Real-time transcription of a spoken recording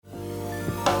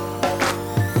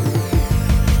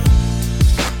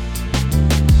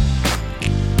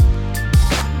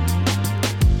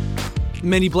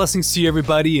Many blessings to you,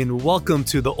 everybody, and welcome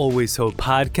to the Always Hope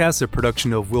podcast, a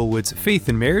production of Will Wood's Faith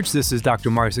and Marriage. This is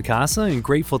Dr. Mario Sacasa, and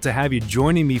grateful to have you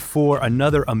joining me for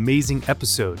another amazing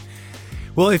episode.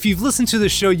 Well, if you've listened to the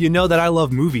show, you know that I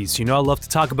love movies. You know, I love to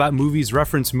talk about movies,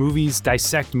 reference movies,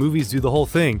 dissect movies, do the whole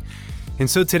thing. And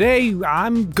so today,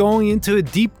 I'm going into a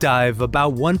deep dive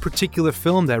about one particular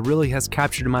film that really has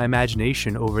captured my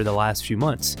imagination over the last few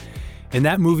months. And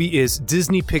that movie is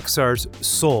Disney Pixar's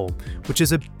Soul, which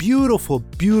is a beautiful,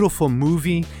 beautiful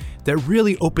movie that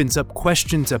really opens up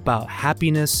questions about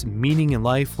happiness, meaning in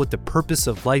life, what the purpose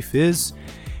of life is,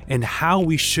 and how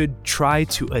we should try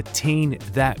to attain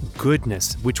that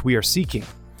goodness which we are seeking.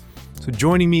 So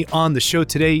joining me on the show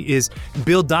today is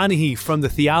Bill Donaghy from the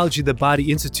Theology of the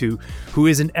Body Institute, who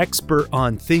is an expert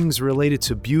on things related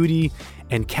to beauty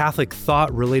and Catholic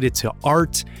thought related to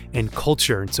art and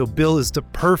culture. And so Bill is the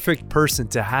perfect person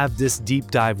to have this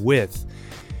deep dive with.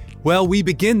 Well, we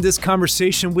begin this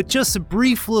conversation with just a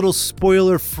brief little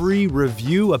spoiler-free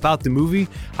review about the movie.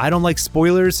 I don't like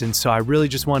spoilers, and so I really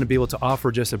just want to be able to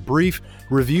offer just a brief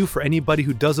review for anybody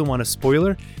who doesn't want a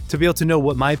spoiler, to be able to know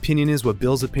what my opinion is, what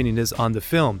Bill's opinion is on the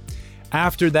film.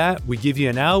 After that, we give you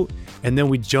an out, and then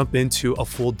we jump into a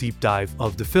full deep dive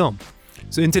of the film.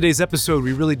 So in today's episode,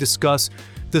 we really discuss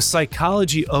the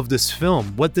psychology of this film,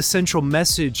 what the central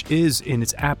message is in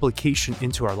its application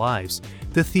into our lives,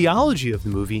 the theology of the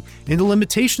movie, and the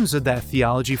limitations of that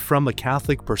theology from a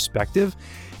Catholic perspective,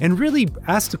 and really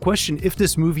ask the question if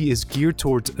this movie is geared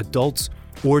towards adults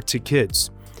or to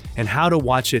kids, and how to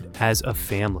watch it as a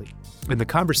family, and the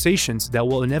conversations that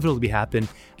will inevitably happen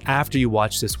after you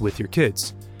watch this with your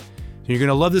kids. You're going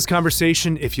to love this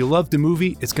conversation. If you love the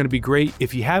movie, it's going to be great.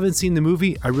 If you haven't seen the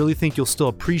movie, I really think you'll still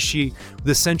appreciate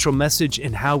the central message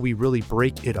and how we really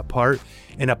break it apart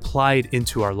and apply it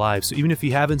into our lives. So even if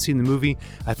you haven't seen the movie,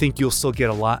 I think you'll still get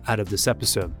a lot out of this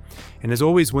episode. And as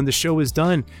always, when the show is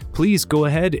done, please go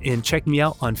ahead and check me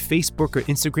out on Facebook or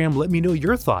Instagram. Let me know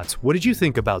your thoughts. What did you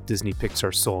think about Disney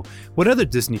Pixar Soul? What other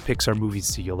Disney Pixar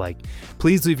movies do you like?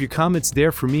 Please leave your comments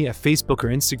there for me at Facebook or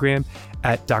Instagram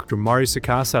at Dr. Mario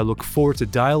Sacasa. I look forward to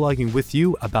dialoguing with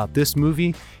you about this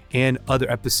movie and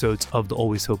other episodes of the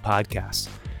Always Hope podcast.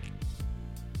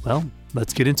 Well,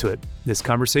 let's get into it. This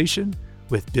conversation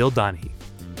with Bill Donaghy.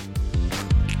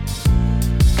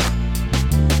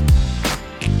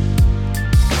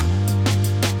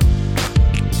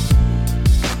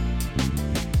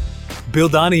 Bill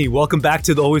Donaghy, welcome back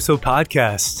to the Always Hope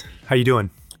podcast. How you doing?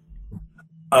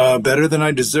 Better than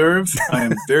I deserve. I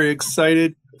am very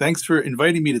excited. Thanks for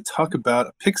inviting me to talk about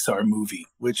a Pixar movie,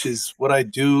 which is what I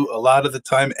do a lot of the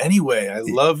time anyway. I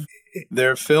love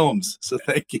their films, so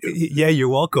thank you. Yeah, you're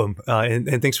welcome.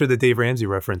 And thanks for the Dave Ramsey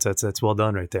reference. That's well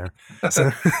done right there.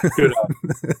 So, Good.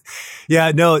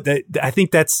 Yeah, no, I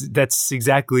think that's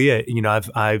exactly it. You know,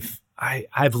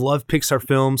 I've loved Pixar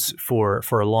films for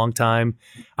a long time.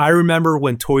 I remember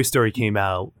when Toy Story came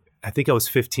out. I think I was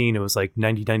 15. It was like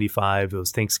 1995. It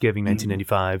was Thanksgiving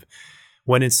 1995.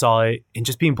 Went and saw it and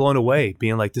just being blown away,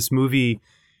 being like, this movie.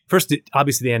 First,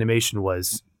 obviously the animation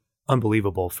was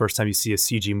unbelievable. First time you see a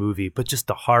CG movie, but just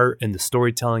the heart and the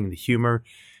storytelling and the humor,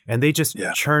 and they just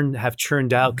have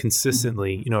churned out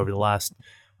consistently. You know, over the last,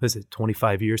 what is it,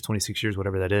 25 years, 26 years,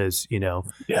 whatever that is, you know,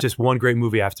 just one great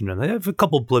movie after another. They have a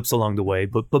couple blips along the way,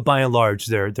 but by and large,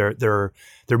 their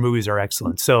movies are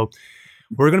excellent. So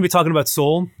we're going to be talking about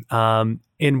Soul.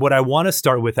 And what I want to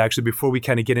start with, actually, before we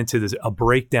kind of get into this, a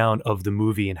breakdown of the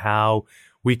movie and how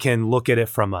we can look at it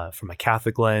from a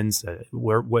Catholic lens.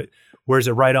 Where is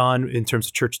it right on in terms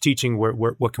of church teaching?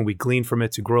 What can we glean from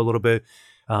it to grow a little bit,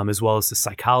 as well as the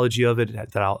psychology of it?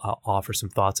 That I'll offer some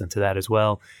thoughts into that as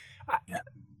well.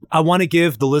 I want to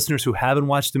give the listeners who haven't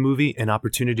watched the movie an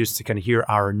opportunity just to kind of hear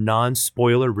our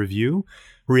non-spoiler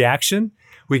reaction.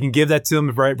 We can give that to them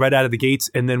right out of the gates,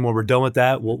 and then when we're done with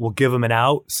that, we'll give them an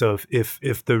out. So if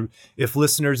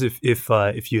listeners,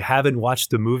 if you haven't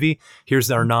watched the movie,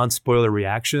 here's our non-spoiler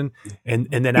reaction, and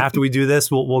then after we do this,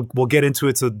 we'll get into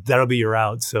it. So that'll be your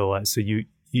out. So you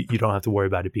don't have to worry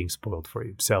about it being spoiled for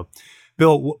you. So,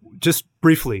 Bill, just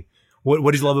briefly, what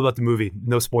did you love about the movie?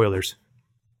 No spoilers.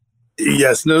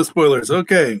 Yes, no spoilers.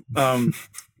 Okay.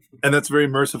 And that's very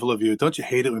merciful of you. Don't you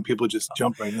hate it when people just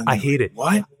jump right in? I hate it.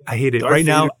 What? I hate it. Darth right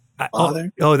now.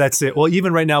 Vader? That's it. Well,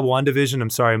 even right now, WandaVision,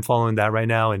 I'm sorry, I'm following that right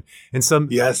now. And some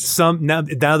now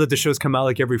that the shows come out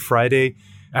like every Friday,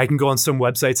 I can go on some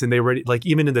websites and they already, like,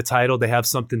 even in the title, they have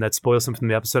something that spoils something from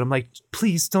the episode. I'm like,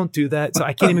 please don't do that. So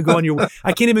I can't even go on your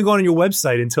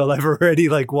website until I've already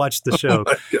like watched the show.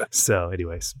 So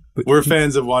anyways, we're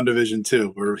fans of WandaVision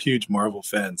too. We're huge Marvel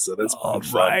fans. So that's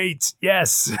right.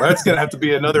 Yes. That's going to have to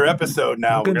be another episode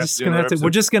now. We're just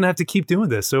going to have to keep doing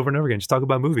this over and over again. Just talk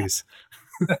about movies.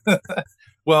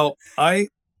 Well, I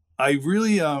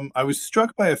really, I was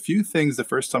struck by a few things the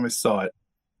first time I saw it.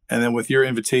 And then with your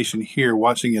invitation here,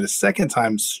 watching it a second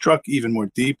time struck even more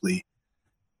deeply.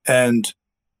 And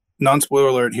non-spoiler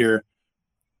alert here,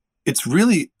 it's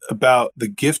really about the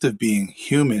gift of being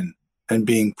human and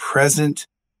being present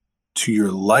to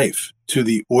your life, to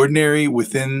the ordinary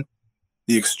within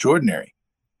the extraordinary,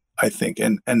 I think.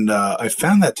 And I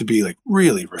found that to be like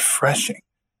really refreshing,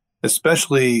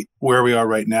 especially where we are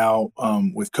right now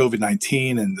with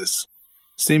COVID-19 and this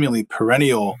seemingly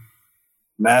perennial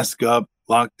mask up,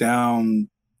 lockdown,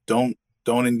 don't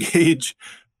engage.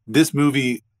 This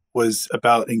movie was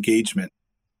about engagement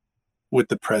with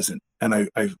the present, and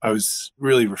I was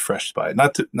really refreshed by it.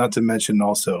 Not to mention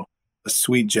also a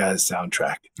sweet jazz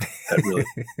soundtrack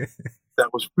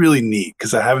that was really neat,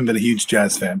 because I haven't been a huge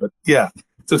jazz fan, but yeah.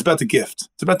 So it's about the gift.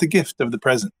 It's about the gift of the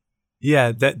present.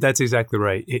 Yeah, that's exactly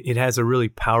right. It has a really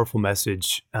powerful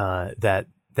message that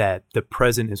the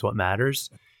present is what matters,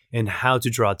 and how to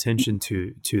draw attention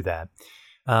to that.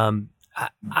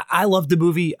 I loved the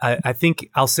movie. I think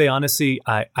I'll say honestly,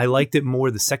 I liked it more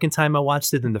the second time I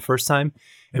watched it than the first time.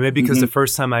 And maybe because the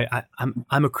first time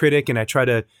I'm a critic and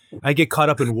I get caught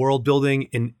up in world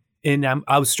building, and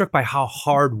I was struck by how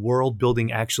hard world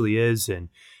building actually is, and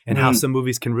how some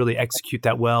movies can really execute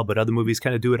that well, but other movies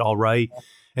kind of do it all right.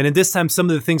 And at this time, some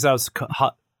of the things I was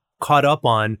caught up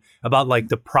on about like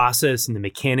the process and the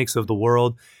mechanics of the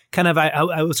world,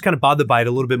 I was kind of bothered by it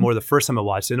a little bit more the first time I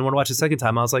watched it. And when I watched it the second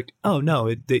time, I was like, oh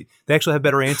no, they actually have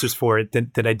better answers for it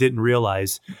that I didn't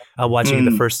realize watching it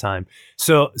the first time.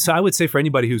 So I would say for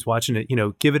anybody who's watching it,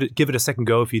 give it a second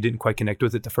go if you didn't quite connect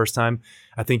with it the first time.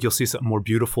 I think you'll see something more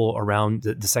beautiful around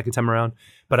the second time around.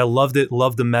 But I loved it,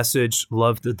 loved the message,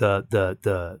 loved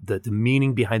the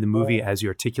meaning behind the movie as you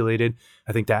articulated.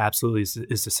 I think that absolutely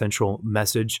is the central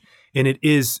message, and it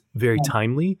is very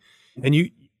timely. And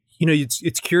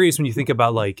it's curious when you think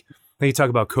about like you talk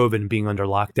about COVID and being under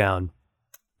lockdown,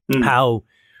 how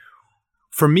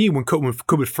for me when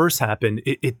COVID first happened,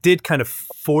 it did kind of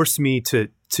force me to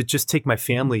just take my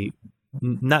family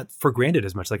not for granted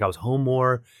as much. Like I was home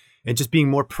more and just being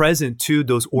more present to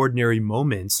those ordinary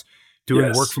moments,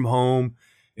 doing work from home,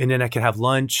 and then I could have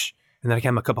lunch. And then I can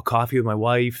have a cup of coffee with my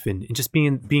wife and just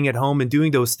being at home and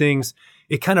doing those things.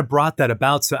 It kind of brought that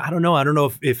about. So I don't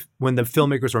know if when the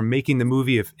filmmakers were making the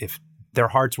movie, if their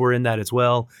hearts were in that as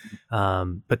well.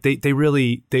 But they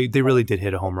really did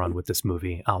hit a home run with this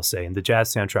movie, I'll say. And the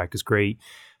jazz soundtrack is great.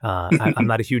 I'm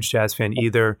not a huge jazz fan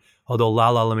either, although La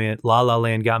La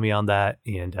Land got me on that,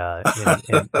 and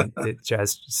the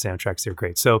jazz soundtracks, they're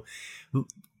great. So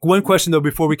one question though,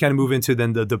 before we kind of move into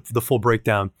then the full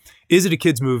breakdown, is it a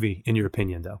kid's movie in your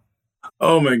opinion though?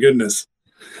 Oh my goodness.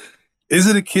 Is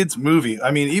it a kid's movie?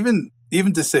 I mean,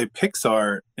 even to say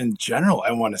Pixar in general,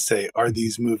 I want to say, are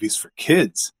these movies for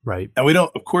kids? Right. And we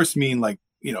don't, of course, mean like,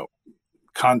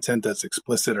 content that's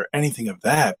explicit or anything of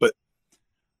that, but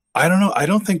I don't know. I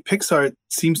don't think Pixar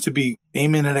seems to be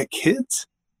aiming at kids.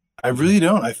 I really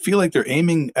don't. I feel like they're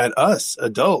aiming at us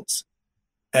adults,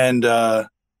 and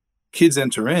kids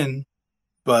enter in,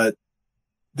 but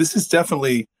this is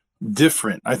definitely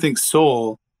different. I think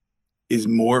Soul is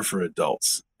more for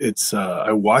adults. It's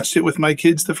I watched it with my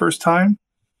kids the first time,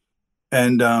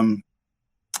 and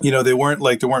there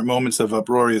weren't moments of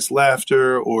uproarious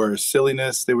laughter or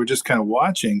silliness. They were just kind of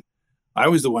watching. I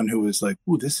was the one who was like,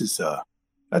 "Ooh,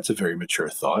 that's a very mature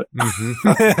thought."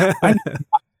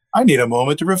 I need a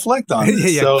moment to reflect on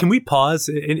this. Yeah. So, can we pause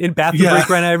in bathroom break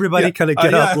right now? Everybody kind of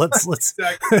get up. Let's.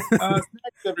 Exactly. Snacks,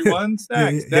 everyone.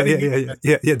 Snacks.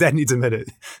 Yeah. That needs a minute.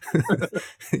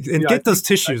 And get those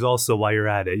tissues also while you're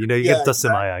at it. You get dust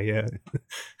in my eye. Yeah.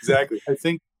 Exactly. I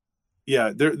think.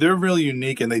 Yeah, they're really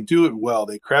unique, and they do it well.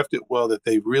 They craft it well. That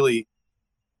they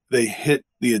hit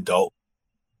the adult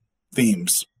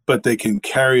themes, but they can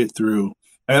carry it through.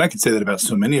 I mean, I could say that about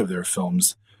so many of their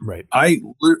films. Right.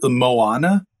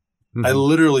 Moana. Mm-hmm. I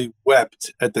literally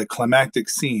wept at the climactic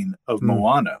scene of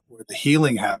Moana, where the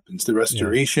healing happens, the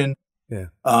restoration. Yeah.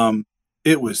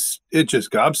 It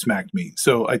just gobsmacked me.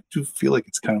 So I do feel like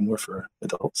it's kind of more for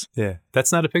adults. Yeah.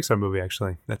 That's not a Pixar movie,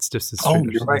 actually. That's just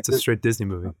you're right. It's a straight Disney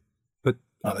movie. But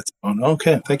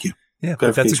okay. Thank you. Yeah,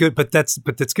 but that's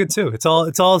good too. It's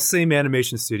all same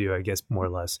animation studio, I guess, more or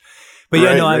less. But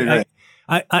yeah, right.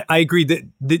 I agree that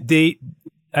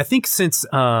I think since,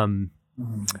 I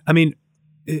mean,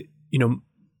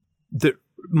 the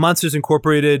Monsters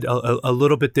Incorporated a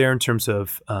little bit there in terms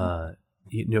of,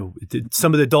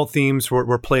 some of the adult themes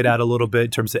were played out a little bit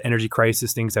in terms of energy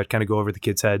crisis, things that kind of go over the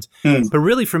kids' heads. But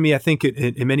really for me, I think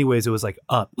in many ways it was like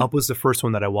Up. Up was the first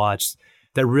one that I watched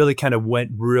that really kind of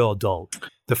went real adult.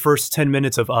 The first 10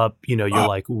 minutes of Up, you're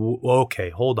like, okay,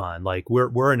 hold on. Like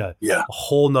we're in a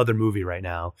whole nother movie right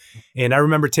now. And I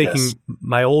remember taking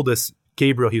my oldest,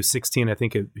 Gabriel, he was 16. I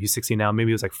think he's 16 now.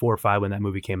 Maybe he was like 4 or 5 when that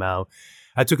movie came out.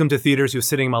 I took him to theaters. He was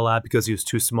sitting in my lap because he was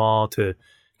too small to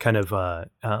kind of,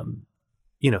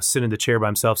 sit in the chair by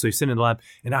himself. So he's sitting in the lap,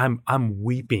 and I'm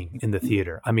weeping in the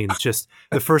theater. I mean, just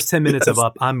the first 10 minutes of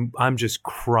Up, I'm just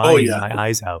crying my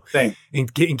eyes out.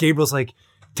 And Gabriel's like,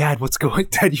 Dad, what's going?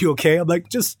 Dad, you okay? I'm like,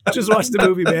 just watch the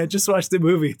movie, man. Just watch the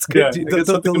movie. It's good.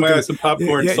 Some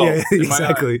popcorn salt.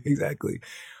 Exactly.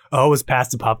 Oh, it was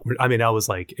past the popcorn. I mean, I was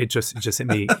like, it just hit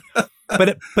me.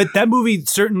 But that movie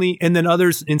certainly, and then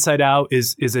others, Inside Out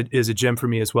is a gem for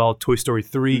me as well. Toy Story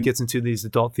 3 gets into these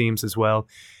adult themes as well.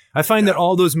 I find that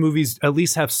all those movies at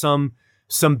least have some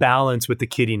balance with the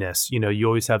kiddiness. You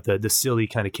always have the silly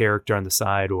kind of character on the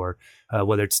side, or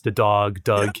whether it's the dog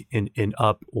Doug in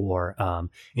Up, or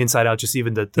Inside Out, just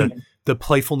even the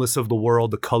playfulness of the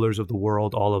world, the colors of the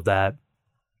world, all of that.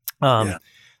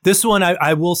 This one,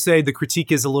 I will say the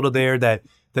critique is a little there that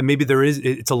maybe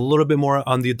it's a little bit more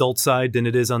on the adult side than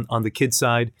it is on the kid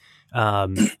side.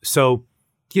 So,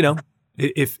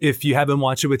 if you haven't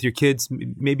watched it with your kids,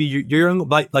 maybe you're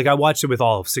like I watched it with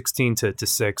all of 16 to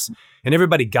 6, and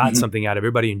everybody got something out of it.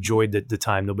 Everybody enjoyed the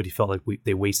time. Nobody felt like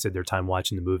they wasted their time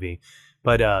watching the movie.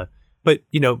 But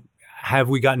have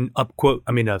we gotten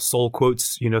soul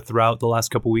quotes, throughout the last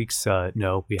couple weeks?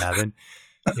 No, we haven't.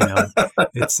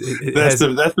 That's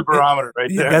the barometer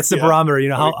right there. That's the barometer.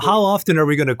 How often are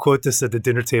we going to quote this at the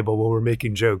dinner table when we're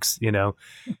making jokes?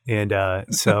 And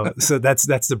so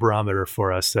that's the barometer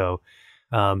for us. So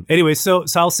anyway, so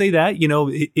I'll say that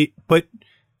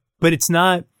but it's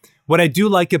not what I do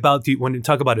like about when you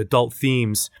talk about adult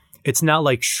themes. It's not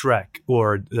like Shrek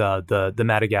or the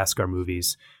Madagascar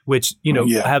movies, which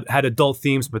have had adult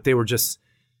themes, but they were just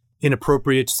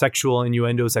inappropriate sexual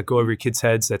innuendos that go over your kids'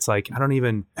 heads. That's like, I don't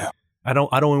even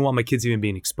want my kids even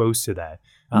being exposed to that.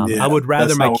 I would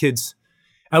rather my kids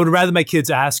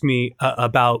ask me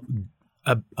about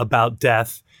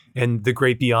death and the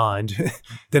great beyond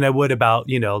than I would about,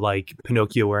 like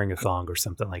Pinocchio wearing a thong or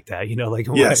something like that.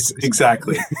 Yes,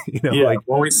 exactly.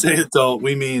 When we say adult,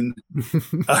 we mean,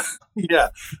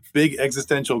 big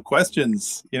existential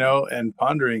questions, and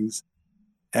ponderings.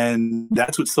 And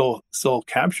that's what Soul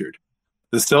captured.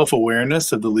 The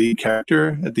self-awareness of the lead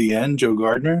character at the end, Joe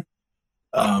Gardner.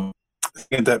 At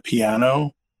that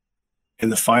piano in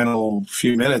the final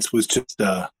few minutes was just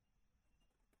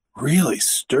really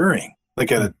stirring,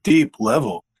 like at a deep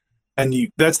level. And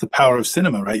that's the power of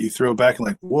cinema, right? You throw back and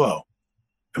like, whoa,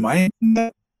 am I in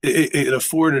that? It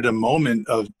afforded a moment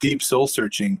of deep soul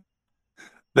searching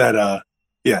that,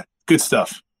 good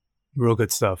stuff. Real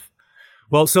good stuff.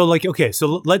 Well, so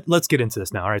let's get into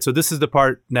this now. All right. So this is the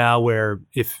part now where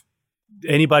if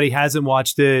anybody hasn't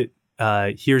watched it,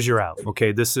 here's your out.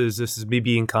 Okay. This is me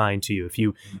being kind to you.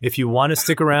 If you want to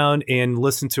stick around and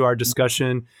listen to our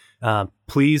discussion,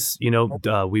 please, we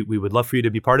would love for you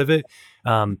to be part of it.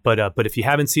 But if you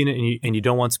haven't seen it and you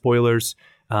don't want spoilers,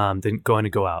 then go in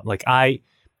and go out. Like I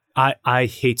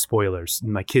hate spoilers.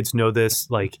 My kids know this.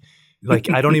 Like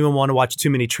I don't even want to watch too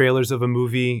many trailers of a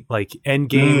movie. Like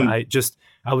Endgame,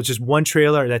 I was just one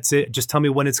trailer. That's it. Just tell me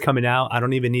when it's coming out. I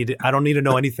don't even need it. I don't need to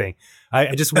know anything.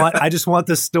 I just want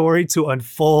the story to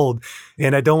unfold,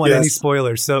 and I don't want any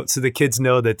spoilers. So the kids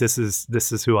know that this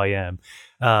is who I am.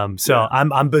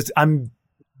 I'm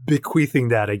bequeathing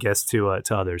that, I guess, to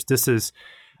others. This is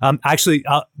actually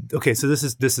okay. So this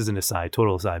is an aside,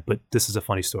 total aside, but this is a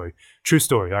funny story, true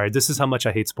story. All right, this is how much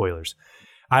I hate spoilers.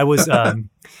 I was, I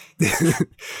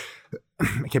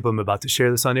can't believe I'm about to share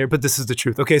this on air, but this is the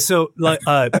truth. Okay. So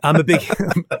I'm a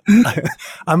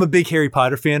big Harry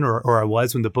Potter fan, or I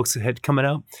was when the books had coming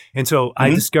out. And so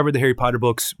I discovered the Harry Potter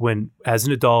books as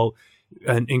an adult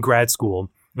in grad school.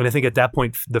 And I think at that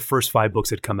point, the first 5 books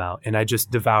had come out, and I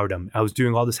just devoured them. I was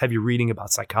doing all this heavy reading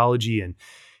about psychology and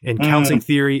counseling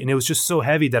theory. And it was just so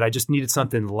heavy that I just needed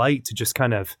something light to just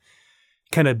kind of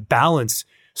balance.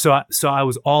 So I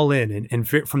was all in, and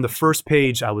from the first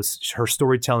page, her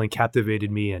storytelling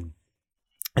captivated me,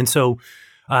 and so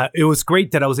it was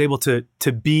great that I was able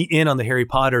to be in on the Harry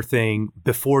Potter thing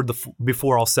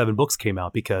before all 7 books came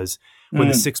out, because when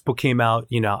the 6th book came out,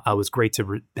 I was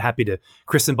happy to,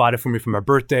 Kristen bought it for me for my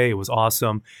birthday. It was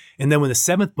awesome. And then when the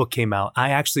 7th book came out, I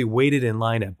actually waited in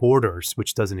line at Borders,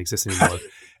 which doesn't exist anymore,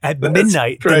 at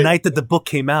midnight, the night that the book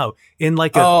came out, in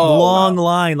like a long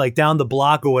line, like down the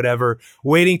block or whatever,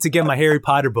 waiting to get my Harry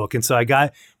Potter book. And so I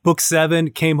got book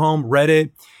 7, came home, read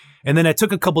it. And then I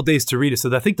took a couple days to read it.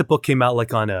 So I think the book came out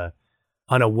like on a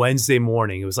Wednesday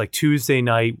morning. It was like Tuesday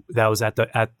night that I was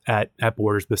at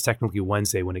Borders, but it's technically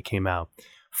Wednesday when it came out.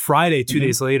 Friday, 2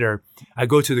 days later, I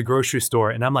go to the grocery store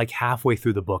and I'm like halfway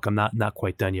through the book. I'm not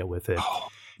quite done yet with it.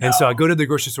 And so I go to the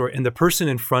grocery store and the person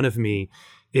in front of me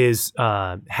is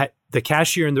the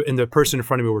cashier and the person in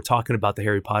front of me were talking about the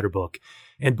Harry Potter book.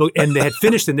 And they had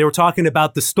finished it and they were talking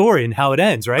about the story and how it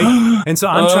ends, right? And so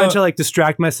I'm trying to like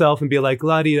distract myself and be like,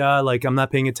 la-di-da, like I'm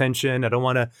not paying attention. I don't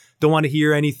want to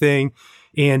hear anything.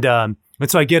 And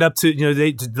so I get up to,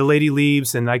 the lady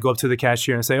leaves and I go up to the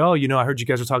cashier and I say, oh, I heard you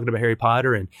guys were talking about Harry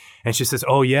Potter. And she says,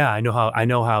 oh yeah, I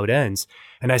know how it ends.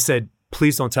 And I said,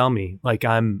 please don't tell me. Like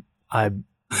I'm a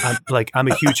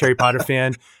huge Harry Potter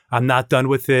fan. I'm not done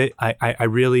with it. I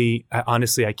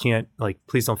honestly, I can't, like,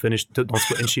 please don't finish. Don't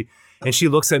split. And she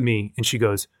looks at me and she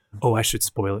goes, oh, I should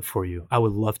spoil it for you. I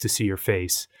would love to see your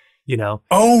face,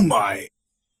 Oh my.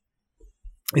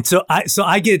 And so at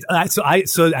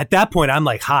that point I'm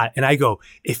like hot and I go,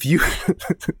 if you,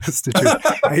 that's the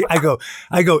truth.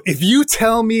 I go, if you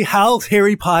tell me how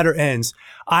Harry Potter ends,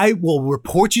 I will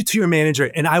report you to your manager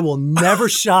and I will never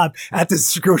shop at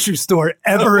this grocery store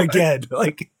ever again.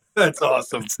 Like, that's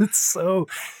awesome. It's so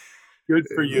good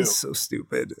for you. It's so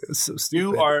stupid. It's so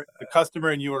stupid. You are the customer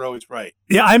and you are always right.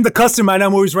 Yeah, I'm the customer and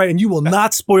I'm always right. And you will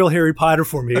not spoil Harry Potter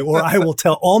for me, or I will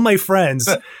tell all my friends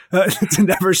to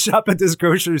never shop at this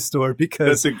grocery store,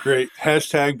 because that's a great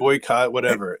 #boycott,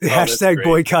 whatever.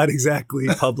 Boycott, exactly.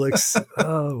 Publix.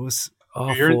 It was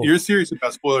awful. You're serious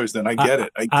about spoilers then. I get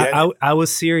it. I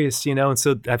was serious, and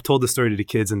so I've told the story to the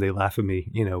kids and they laugh at me.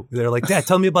 They're like, Dad,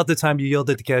 tell me about the time you yelled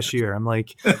at the cashier. I'm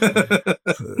like,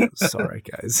 sorry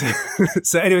guys.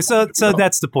 So anyway, so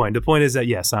that's the point. The point is that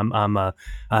yes, I'm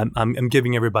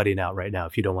giving everybody an out right now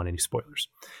if you don't want any spoilers.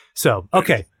 So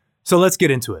okay, so let's get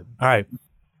into it. All right,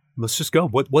 let's just go.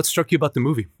 What struck you about the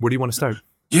movie? Where do you want to start?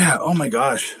 Yeah. Oh my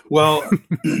gosh. Well,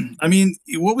 I mean,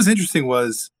 what was interesting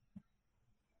was,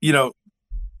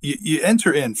 you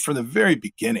enter in from the very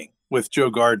beginning with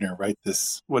Joe Gardner, right?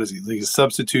 This, what is he, like a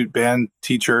substitute band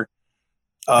teacher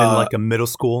in like a middle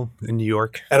school in New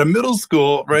York. At a middle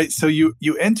school, right? So you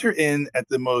enter in at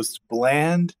the most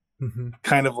bland,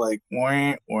 kind of like,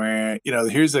 wah, wah.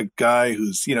 Here's a guy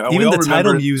who's, even the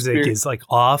title music is like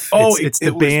off. It's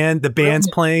the band. The band's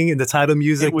playing, and the title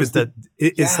music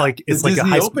it's like a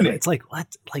high school. It's like,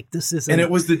 what? Like, this isn't. And it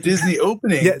was the Disney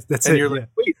opening. Yeah, that's and it. You're like,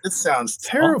 wait, this sounds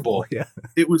terrible. Yeah,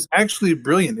 it was actually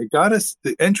brilliant. It got us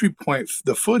the entry point.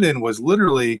 The foot in was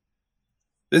literally,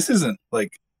 this isn't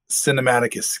like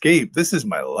cinematic escape. This is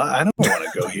my life. I don't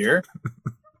want to go here.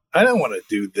 I don't want to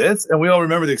do this. And we all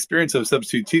remember the experience of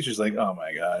substitute teachers, like, oh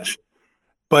my gosh.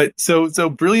 But so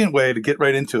brilliant way to get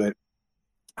right into it.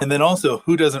 And then also,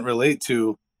 who doesn't relate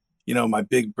to, my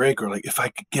big break, or like, if I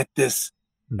could get this.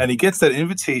 And he gets that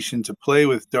invitation to play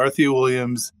with Dorothy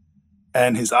Williams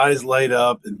and his eyes light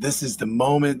up. And this is the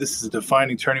moment. This is a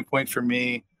defining turning point for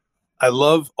me. I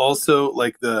love also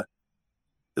like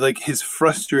his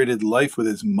frustrated life with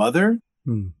his mother.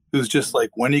 Who's just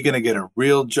like, when are you going to get a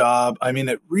real job? I mean,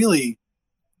 it really,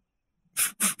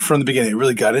 from the beginning, it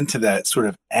really got into that sort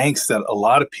of angst that a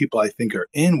lot of people, I think, are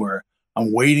in, where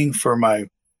I'm waiting for my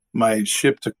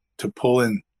ship to pull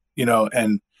in,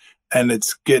 and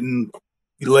it's getting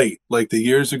late. Like, the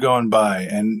years are going by,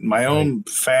 and my own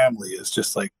family is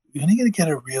just like, when are you going to get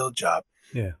a real job?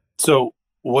 Yeah. So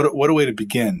what a way to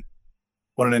begin.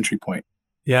 What an entry point.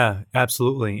 Yeah,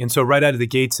 absolutely. And so right out of the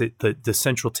gates, the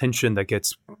central tension that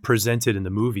gets presented in the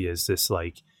movie is this,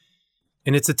 like,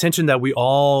 and it's a tension that we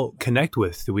all connect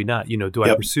with, do we not? Do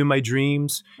I pursue my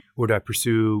dreams, or do I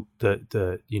pursue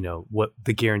the what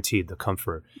the guaranteed, the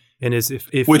comfort? And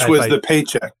the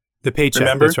paycheck. The paycheck,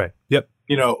 remember? That's right. Yep.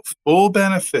 Full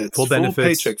benefits, full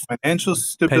paycheck, financial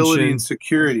stability, pension, and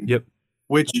security. Yep.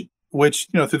 Which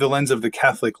through the lens of the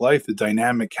Catholic life, the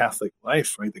dynamic Catholic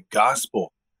life, right? The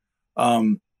gospel.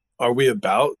 Are we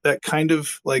about that kind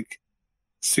of like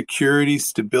security,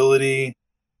 stability,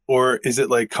 or is it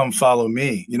like, come follow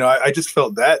me? I just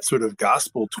felt that sort of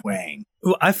gospel twang.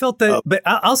 Well, I felt that, but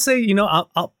I'll say,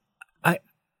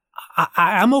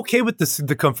 I'm okay with this,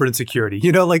 the comfort and security.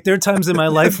 You know, like there are times in my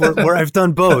life where I've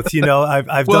done both. You know,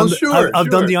 I've Well, done sure, I've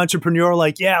done sure. the entrepreneur,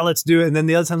 like, yeah, let's do it. And then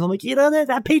the other times I'm like, you know,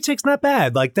 that paycheck's not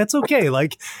bad. Like that's okay.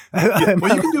 Like, Yeah,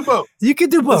 well, you can do both. You can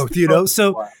do both. You know,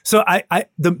 so Wow.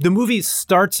 the movie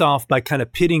starts off by kind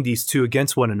of pitting these two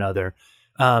against one another.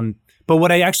 But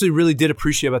what I actually really did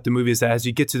appreciate about the movie is that as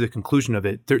you get to the conclusion of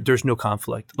it, there's no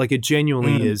conflict. Like it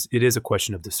genuinely is. It is a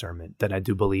question of discernment that I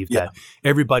do believe that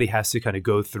everybody has to kind of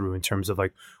go through in terms of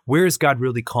like, where is God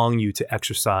really calling you to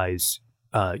exercise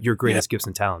your greatest gifts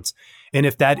and talents? And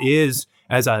if that is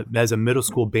as a middle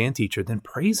school band teacher, then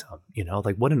praise Him. You know,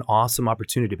 like what an awesome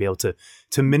opportunity to be able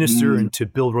to minister and to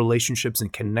build relationships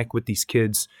and connect with these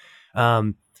kids.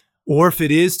 Or if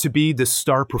it is to be the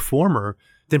star performer,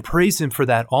 then praise Him for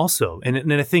that also.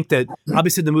 And I think that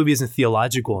obviously the movie isn't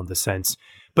theological in the sense,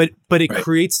 but it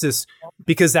creates this,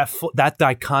 because that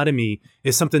dichotomy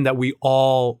is something that we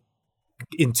all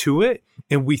intuit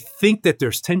and we think that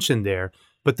there's tension there,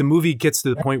 but the movie gets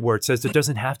to the point where it says there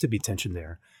doesn't have to be tension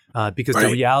there because the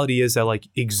reality is that like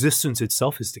existence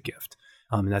itself is the gift.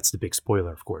 And that's the big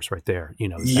spoiler, of course, right there. You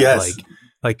know,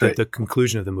 the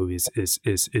conclusion of the movie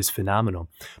is phenomenal.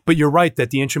 But you're right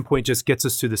that the entry point just gets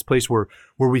us to this place where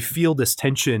we feel this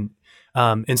tension,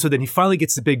 and so then he finally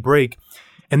gets the big break,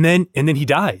 and then he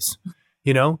dies.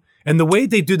 You know, and the way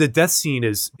they do the death scene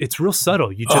it's real subtle.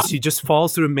 He just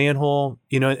falls through a manhole,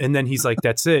 you know, and then he's like,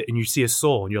 that's it, and you see his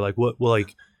soul, and you're like, what? Well,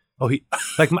 like. Oh, he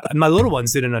like my little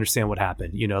ones didn't understand what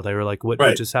happened. You know, they were like, what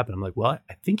just happened? I'm like, well,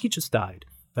 I think he just died.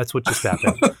 That's what just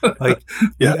happened. Like,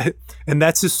 and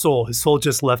that's his soul. His soul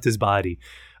just left his body.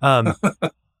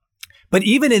 But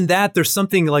even in that, there's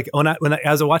something like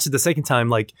as I watched it the second time,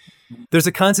 like there's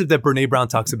a concept that Brene Brown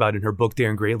talks about in her book,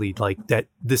 Daring Greatly, like that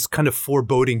this kind of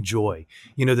foreboding joy,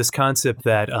 you know, this concept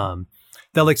that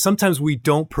like sometimes we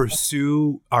don't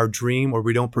pursue our dream or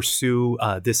we don't pursue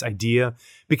this idea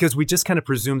because we just kind of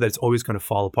presume that it's always going to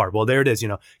fall apart. Well, there it is, you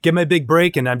know, get my big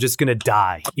break and I'm just going to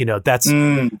die. You know, that's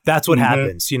what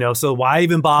happens, you know, so why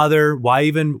even bother? Why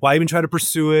even try to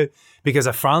pursue it? Because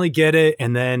I finally get it.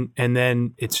 And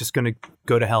then it's just going to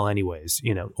go to hell anyways,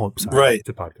 you know. Oh, sorry. It's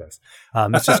a podcast.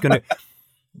 It's just going to,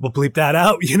 we'll bleep that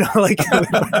out, you know, like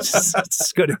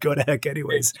it's going to go to heck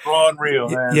anyways. It's raw and real,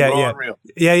 man. Real.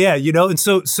 Yeah. You know, and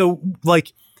so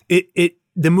like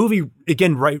the movie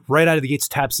again, right out of the gates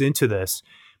taps into this,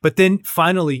 but then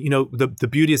finally, you know, the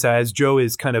beauty is as Joe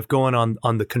is kind of going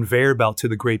on the conveyor belt to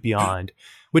the great beyond,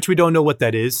 which we don't know what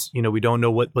that is. You know, we don't know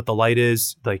what the light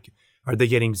is. Like, are they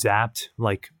getting zapped?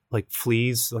 Like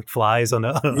fleas, like flies on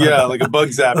like a bug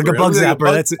zapper. Like a bug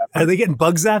zapper. Are they getting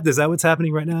bug zapped? Is that what's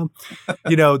happening right now?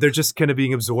 You know, they're just kind of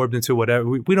being absorbed into whatever.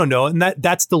 We don't know. And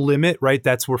that's the limit, right?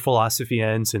 That's where philosophy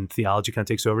ends and theology kind of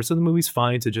takes over. So the movie's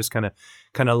fine to just kind of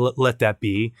let that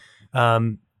be.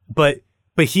 But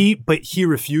he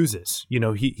refuses, you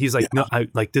know, he's like, no,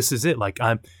 this is it.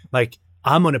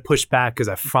 I'm going to push back because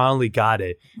I finally got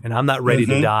it and I'm not ready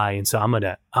to die. And so I'm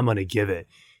going to give it.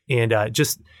 And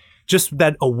just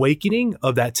that awakening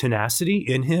of that tenacity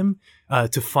in him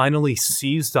to finally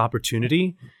seize the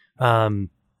opportunity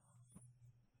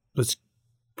was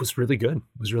really good. It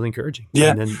was really encouraging.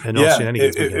 Yeah. And no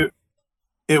shenanigans.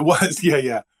 It was.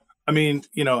 Yeah. I mean,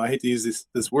 you know, I hate to use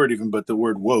this word even, but the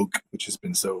word woke, which has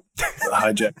been so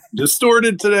hijacked,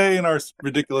 distorted today in our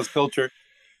ridiculous culture.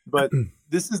 But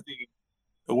this is the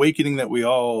awakening that we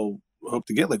all hope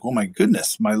to get. Like, oh my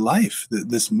goodness, my life,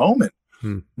 this moment.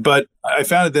 But I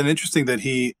found it then interesting that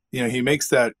he makes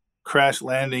that crash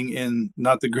landing in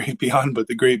not the great beyond, but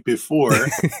the great before.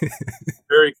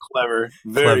 Very clever.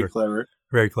 Very clever.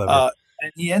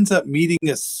 And he ends up meeting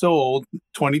a soul,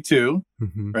 22,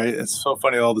 right? It's so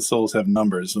funny. All the souls have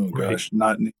numbers. Oh gosh,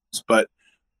 not names. But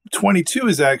 22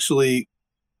 is actually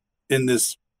in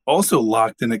this, also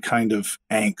locked in a kind of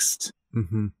angst,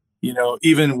 you know,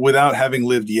 even without having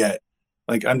lived yet.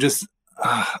 Like,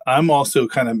 I'm also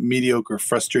kind of mediocre,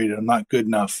 frustrated. I'm not good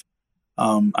enough. I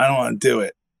don't want to do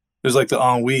it. There's like the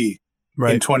ennui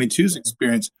in 22's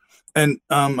experience. And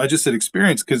I just said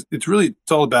experience because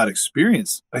it's all about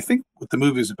experience. I think what the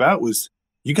movie was about was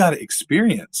you got to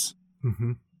experience.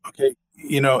 Okay.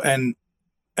 You know,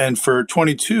 and for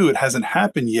 22, it hasn't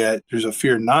happened yet. There's a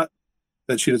fear not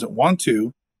that she doesn't want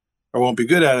to or won't be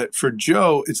good at it. For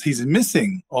Joe, he's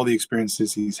missing all the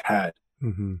experiences he's had.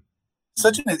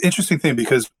 Such an interesting thing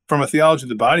because from a theology of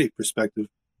the body perspective,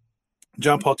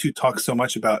 John Paul II talks so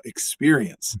much about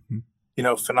experience, you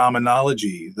know,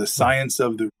 phenomenology, the science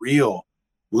of the real,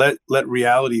 let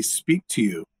reality speak to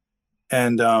you.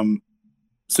 And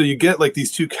so you get like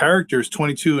these two characters,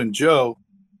 22 and Joe,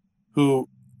 who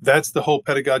that's the whole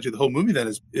pedagogy of the whole movie then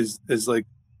is like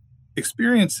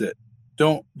experience it.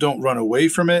 don't run away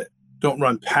from it, don't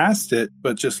run past it,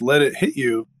 but just let it hit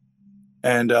you.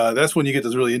 And that's when you get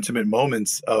those really intimate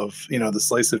moments of, the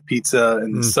slice of pizza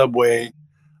and the subway,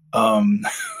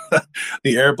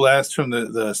 the air blast from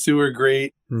the sewer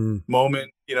grate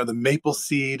moment, the maple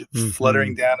seed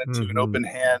fluttering down into an open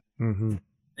hand. And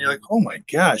you're like, oh my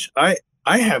gosh, I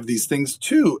have these things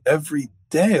too every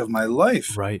day of my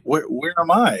life. Right. Where am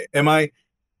I? Am I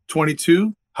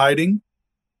 22 hiding,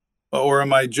 or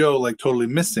am I Joe, like totally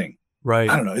missing? Right.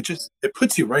 I don't know. It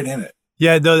puts you right in it.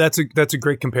 Yeah, no, that's a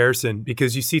great comparison,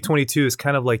 because you see 22 is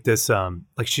kind of like this,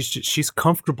 like she's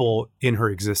comfortable in her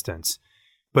existence,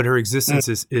 but her existence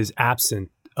is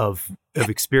absent of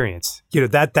experience.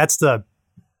 That's the,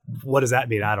 what does that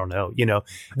mean? I don't know.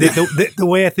 The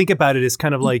way I think about it is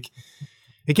kind of like,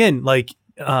 again, like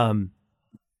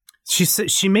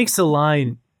she makes a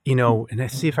line, and I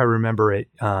see if I remember it.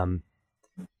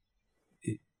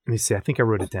 Let me see. I think I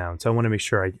wrote it down, so I want to make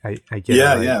sure I get it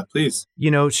right. Yeah, please.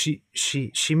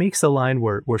 She makes a line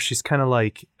where she's kind of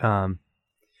like,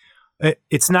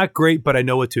 it's not great, but I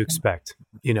know what to expect,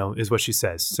 is what she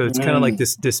says. So it's kind of like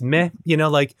this meh,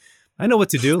 like I know what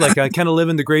to do. Like I kind of live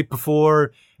in the great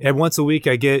before, and once a week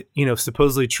I get,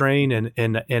 supposedly trained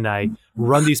and I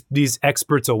run these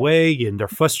experts away, and they're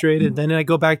frustrated. Then I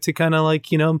go back to kind of like,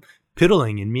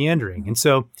 piddling and meandering. And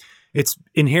so it's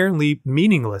inherently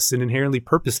meaningless and inherently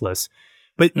purposeless.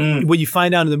 But what you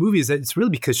find out in the movie is that it's really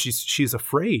because she's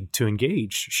afraid to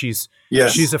engage. She's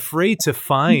afraid to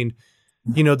find,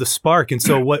 the spark. And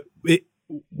so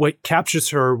what captures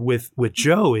her with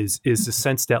Joe is the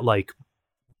sense that, like,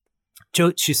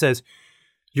 Joe, she says,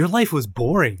 your life was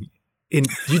boring and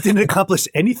you didn't accomplish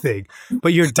anything,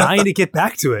 but you're dying to get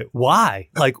back to it. Why?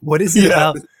 Like, what is it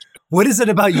about? What is it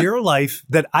about your life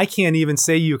that I can't even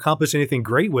say you accomplished anything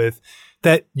great with,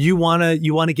 that you wanna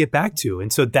get back to?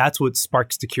 And so that's what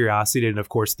sparks the curiosity, and of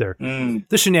course the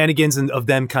shenanigans of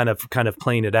them kind of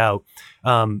playing it out.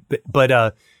 But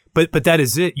that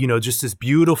is it. Just this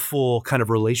beautiful kind of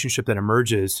relationship that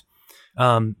emerges.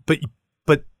 But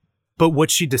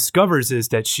what she discovers is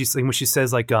that she's like, when she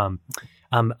says like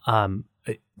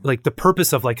like the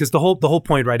purpose of, like, because the whole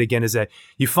point, right, again, is that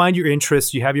you find your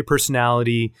interests, you have your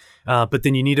personality, but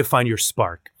then you need to find your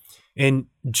spark. And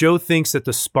Joe thinks that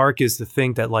the spark is the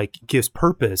thing that, like, gives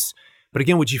purpose. But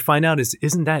again, what you find out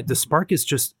isn't that the spark is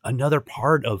just another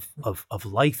part of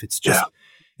life. It's just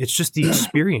it's just the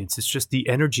experience. It's just the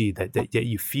energy that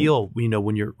you feel, when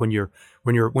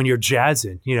you're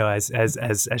jazzing, as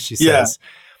she says.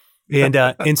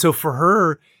 And so for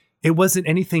her, it wasn't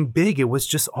anything big. It was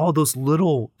just all those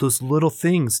little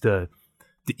things, the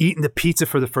eating the pizza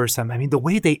for the first time. I mean, the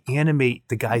way they animate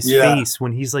the guy's face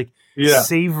when he's like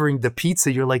savoring the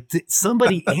pizza, you're like,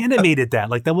 somebody animated that.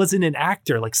 Like, that wasn't an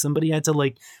actor. Like, somebody had to,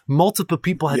 like, multiple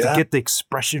people had to get the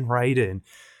expression right. And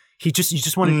you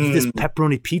just want to eat this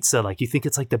pepperoni pizza. Like, you think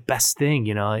it's like the best thing,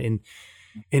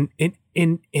 and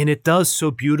it does so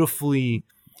beautifully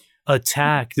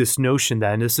attack this notion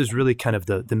that, and this is really kind of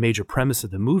the major premise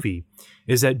of the movie,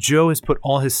 is that Joe has put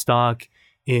all his stock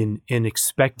in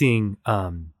expecting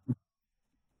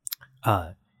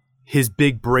his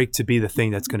big break to be the thing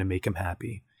that's going to make him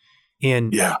happy.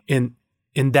 And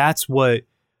that's what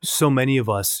so many of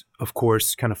us, of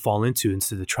course, kind of fall into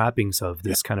the trappings of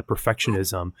this kind of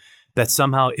perfectionism, that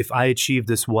somehow if I achieve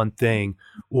this one thing,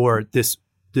 or this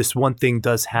one thing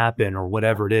does happen, or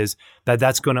whatever it is,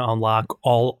 that's going to unlock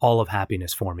all of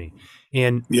happiness for me.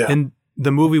 And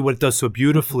the movie, what it does so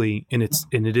beautifully, and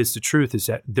it is the truth, is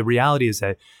that the reality is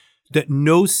that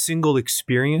no single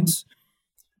experience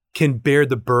can bear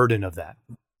the burden of that,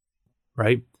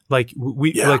 right? Like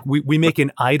we make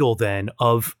an idol then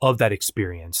of that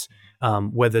experience.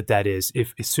 Whether that is,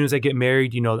 if as soon as I get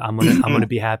married, I'm gonna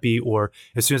be happy, or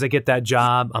as soon as I get that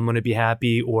job, I'm gonna be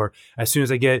happy, or as soon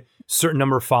as I get certain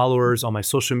number of followers on my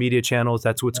social media channels,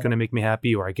 that's what's gonna make me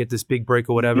happy, or I get this big break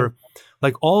or whatever.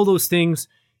 Like, all those things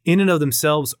in and of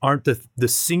themselves aren't the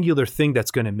singular thing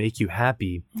that's gonna make you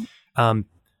happy.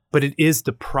 But it is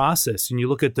the process. And you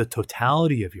look at the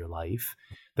totality of your life,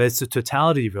 but it's the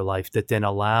totality of your life that then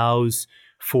allows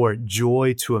for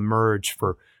joy to emerge,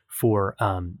 for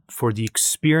the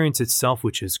experience itself,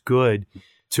 which is good,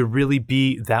 to really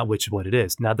be that which what it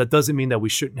is. Now, that doesn't mean that we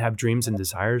shouldn't have dreams and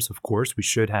desires. Of course, we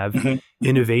should have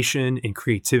innovation and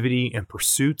creativity and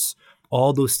pursuits.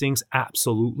 All those things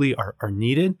absolutely are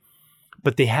needed,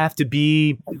 but they have to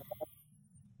be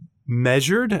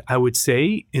measured, I would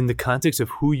say, in the context of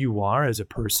who you are as a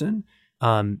person,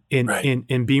 Right.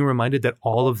 in being reminded that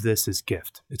all of this is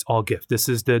gift. It's all gift. This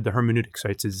is the hermeneutics,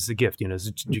 right? It's a gift. You know,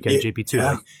 you get JP2.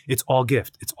 Yeah. Like, it's all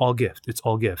gift. It's all gift. It's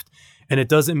all gift. And it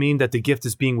doesn't mean that the gift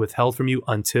is being withheld from you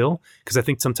until, because I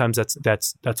think sometimes that's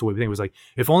the way we think. It was like,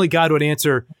 if only God would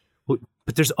answer, well,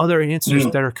 but there's other answers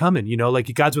that are coming. You know,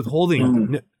 like God's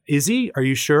withholding. Is he? Are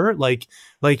you sure? Like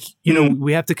you know,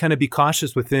 we have to kind of be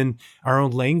cautious within our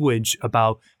own language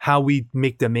about how we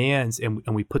make demands and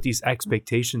we put these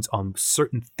expectations on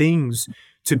certain things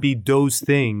to be those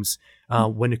things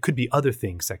when it could be other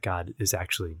things that God is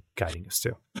actually guiding us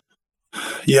to.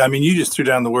 Yeah, I mean, you just threw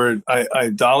down the word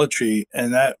idolatry,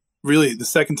 and that really, the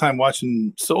second time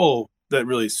watching Soul, that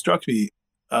really struck me.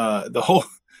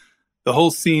 The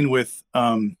whole scene with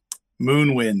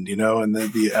Moonwind, you know, and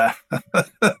the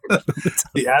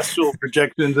the astral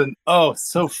projections, and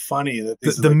so funny that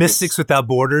the Mystics Without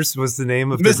Borders was the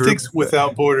name of the Mystics group.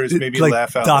 Without Borders made me like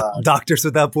laugh out loud. Doctors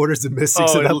Without Borders, the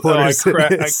Mystics Without Borders. I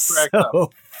cracked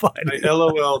up. Funny. I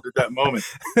LOL'd at that moment,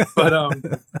 but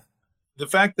the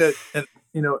fact that, and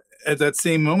you know, at that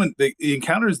same moment, he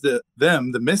encounters the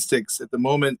mystics at the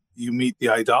moment you meet the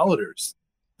idolaters.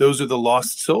 Those are the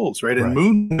lost souls, right? And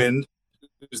Moonwind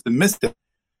is the mystic.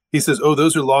 He says, "Oh,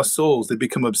 those are lost souls. They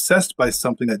become obsessed by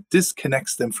something that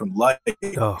disconnects them from life."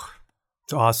 Oh,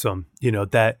 it's awesome. You know,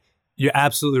 that you're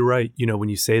absolutely right. You know, when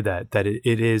you say that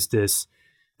it is this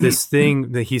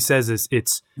thing that he says is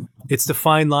it's the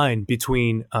fine line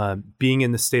between being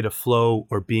in the state of flow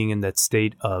or being in that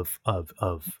state of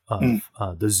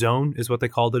the zone is what they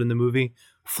called it in the movie.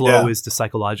 Flow is the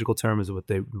psychological term, is what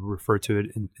they refer to it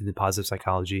in the positive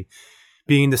psychology.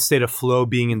 Being in the state of flow,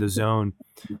 being in the zone,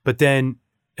 but then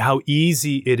how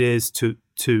easy it is to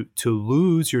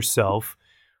lose yourself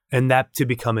and that to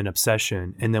become an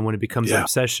obsession. And then when it becomes an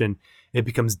obsession, it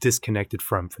becomes disconnected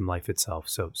from life itself.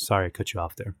 So sorry, I cut you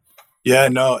off there. Yeah,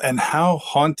 no. And how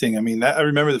haunting. I mean, I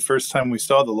remember the first time we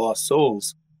saw the lost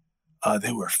souls,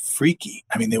 they were freaky.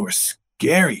 I mean, they were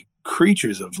scary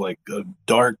creatures of like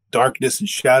darkness and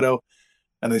shadow,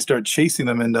 and they start chasing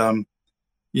them. And,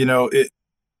 you know,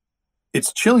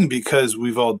 it's chilling because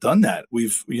we've all done that.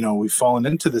 We've fallen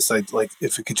into this, like,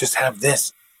 if it could just have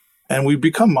this, and we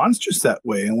become monstrous that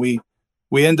way. And we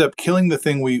end up killing the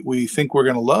thing we think we're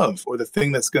going to love, or the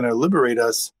thing that's going to liberate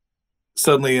us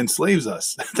suddenly enslaves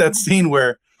us. That scene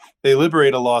where they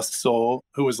liberate a lost soul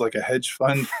who was like a hedge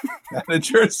fund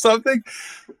manager or something.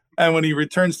 And when he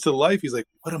returns to life, he's like,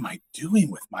 "What am I doing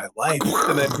with my life?"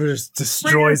 And then just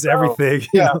destroys everything.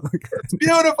 Yeah. It's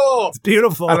beautiful. It's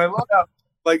beautiful. And I love how,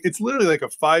 like, it's literally like a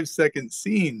 5-second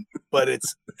scene, but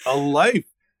it's a life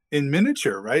in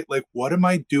miniature, right? Like, what am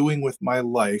I doing with my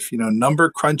life? You know, number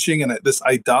crunching and this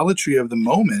idolatry of the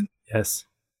moment. Yes.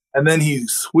 And then he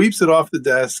sweeps it off the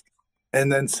desk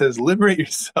and then says, "Liberate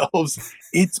yourselves."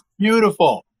 It's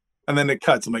beautiful. And then it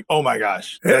cuts. I'm like, oh my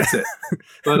gosh, that's it.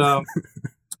 But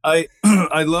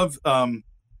I love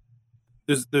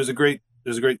there's a great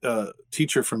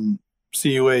teacher from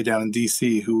CUA down in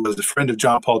DC who was a friend of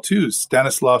John Paul II's,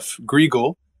 Stanislav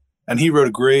Griegel, and he wrote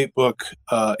a great book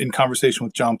in conversation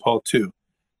with John Paul II.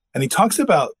 And he talks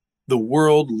about the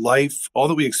world, life, all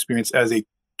that we experience as a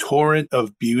torrent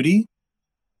of beauty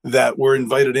that we're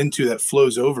invited into, that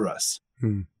flows over us.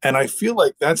 And I feel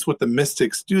like that's what the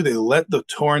mystics do. They let the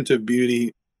torrent of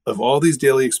beauty of all these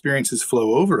daily experiences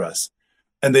flow over us,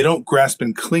 and they don't grasp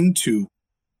and cling to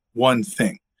one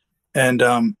thing. And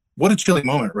what a chilling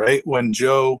moment, right? When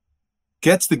Joe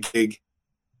gets the gig,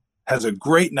 has a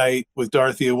great night with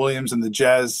Dorothea Williams and the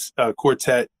jazz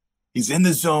quartet. He's in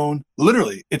the zone.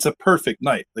 Literally, it's a perfect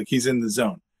night. Like, he's in the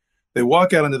zone. They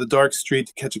walk out into the dark street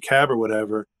to catch a cab or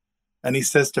whatever. And he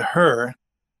says to her,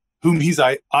 whom he's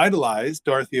idolized,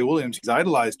 Dorothea Williams, he's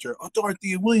idolized her. "Oh,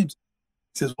 Dorothea Williams."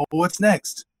 He says, "Well, what's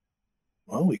next?"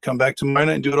 "Well, we come back tomorrow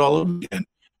night and do it all over again."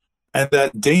 And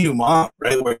that denouement,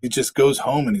 right, where he just goes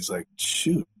home and he's like,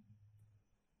 shoot,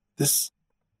 there's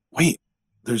what?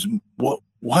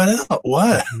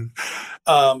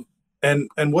 And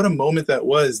what a moment that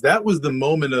was. That was the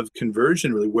moment of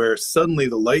conversion, really, where suddenly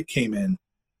the light came in.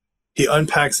 He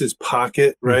unpacks his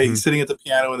pocket, right? He's sitting at the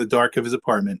piano in the dark of his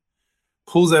apartment,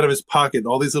 pulls out of his pocket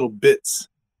all these little bits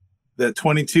that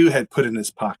 22 had put in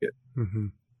his pocket.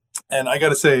 And I got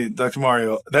to say, Dr.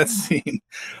 Mario, that scene,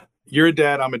 you're a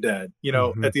dad, I'm a dad. You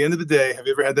know, at the end of the day, have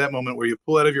you ever had that moment where you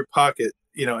pull out of your pocket,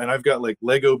 you know, and I've got like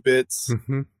Lego bits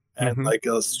and like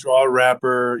a straw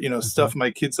wrapper, you know, stuff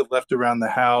my kids have left around the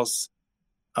house,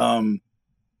 a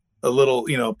little,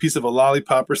 you know, piece of a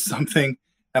lollipop or something.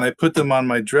 And I put them on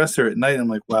my dresser at night. And I'm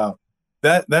like, wow,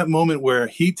 that moment where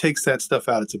he takes that stuff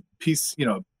out, it's a piece, you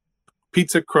know,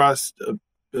 pizza crust,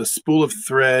 a spool of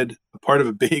thread, a part of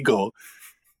a bagel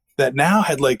that now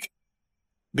had like,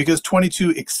 because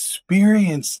 22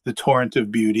 experienced the torrent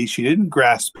of beauty, she didn't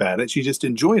grasp at it, she just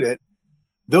enjoyed it.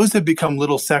 Those have become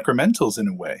little sacramentals in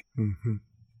a way. Mm-hmm.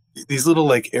 These little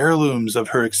like heirlooms of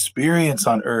her experience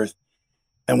on earth.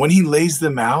 And when he lays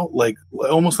them out, like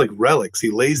almost like relics, he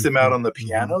lays them out on the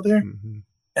piano there. Mm-hmm.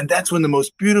 And that's when the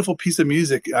most beautiful piece of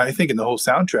music, I think, in the whole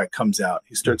soundtrack comes out.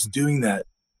 He starts doing that.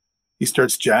 He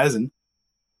starts jazzing.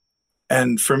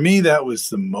 And for me, that was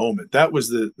the moment. That was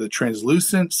the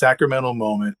translucent, sacramental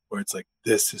moment where it's like,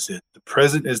 this is it. The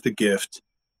present is the gift.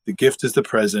 The gift is the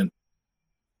present.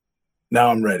 Now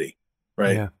I'm ready,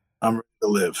 right? Yeah. I'm ready to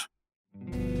live.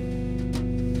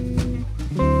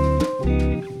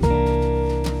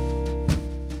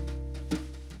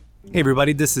 Hey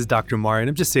everybody, this is Dr. Mari, and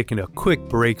I'm just taking a quick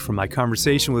break from my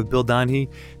conversation with Bill Donaghy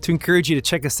to encourage you to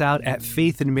check us out at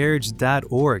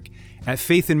faithandmarriage.org. At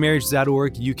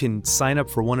faithandmarriage.org, you can sign up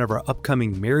for one of our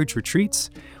upcoming marriage retreats,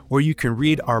 or you can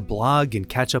read our blog and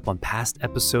catch up on past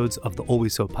episodes of the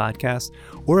Always Hope podcast.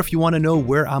 Or if you want to know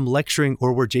where I'm lecturing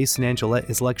or where Jason Angelette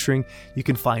is lecturing, you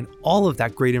can find all of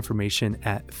that great information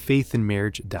at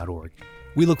faithandmarriage.org.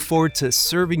 We look forward to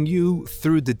serving you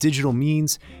through the digital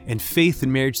means, and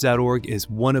faithandmarriage.org is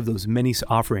one of those many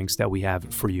offerings that we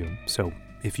have for you. So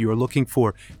if you are looking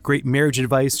for great marriage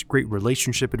advice, great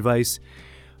relationship advice,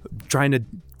 trying to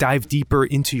dive deeper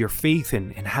into your faith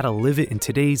and how to live it in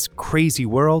today's crazy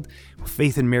world,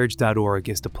 faithandmarriage.org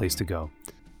is the place to go.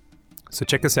 So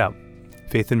check us out,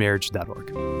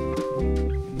 faithandmarriage.org.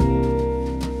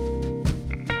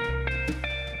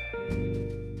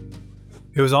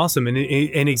 It was awesome. And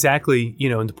exactly,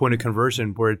 in the point of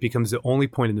conversion where it becomes the only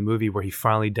point in the movie where he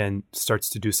finally then starts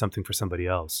to do something for somebody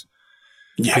else.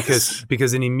 Yes.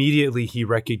 Because then immediately he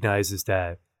recognizes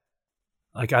that,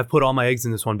 like, I've put all my eggs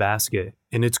in this one basket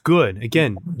and it's good.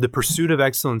 Again, the pursuit of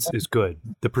excellence is good.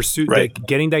 The pursuit, right.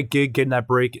 Getting that gig, getting that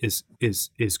break is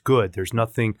good. There's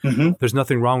nothing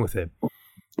wrong with it.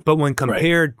 But when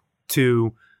compared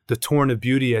to the torrent of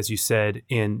beauty, as you said,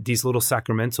 in these little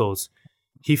sacramentals,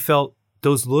 he felt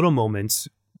those little moments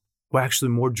were actually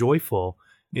more joyful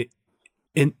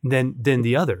than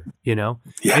the other, Yeah.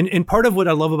 And part of what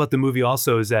I love about the movie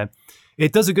also is that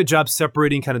it does a good job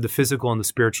separating kind of the physical and the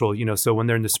spiritual, So when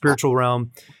they're in the spiritual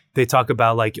realm, they talk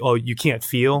about like, oh, you can't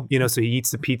feel, so he eats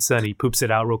the pizza and he poops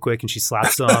it out real quick and she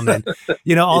slaps him and,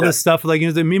 all this stuff. Like,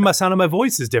 my sound of my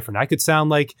voice is different. I could sound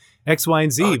like X, Y,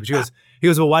 and Z. But he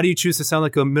goes, well, why do you choose to sound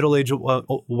like a middle-aged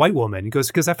white woman? He goes,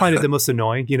 because I find it the most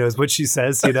annoying, is what she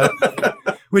says,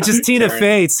 which is Tina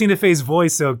Fey. It's Tina Fey's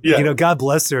voice. So, God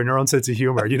bless her and her own sense of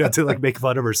humor, to like make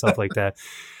fun of herself like that.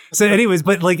 So anyways,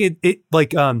 but like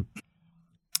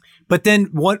but then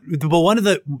one of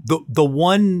the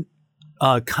one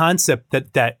concept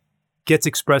that gets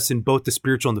expressed in both the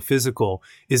spiritual and the physical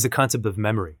is the concept of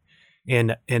memory.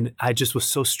 And I just was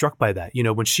so struck by that.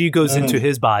 When she goes into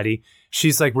his body,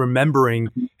 she's like remembering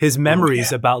his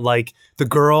memories about like the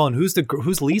girl and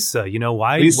who's Lisa,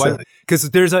 why? Because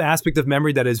there's an aspect of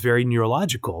memory that is very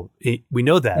neurological. We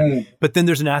know that. But then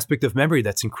there's an aspect of memory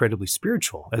that's incredibly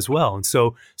spiritual as well. And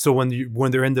so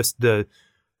when they're in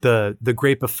the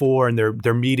great before and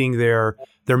they're meeting their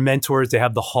mentors, they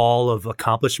have the hall of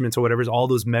accomplishments or whatever, all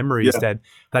those memories that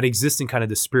exist in kind of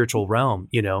the spiritual realm,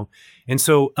 And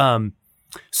so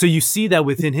so you see that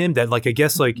within him that like, I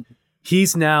guess like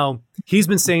he's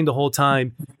been saying the whole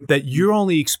time that you're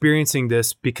only experiencing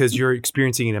this because you're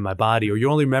experiencing it in my body, or you're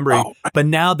only remembering, but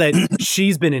now that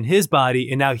she's been in his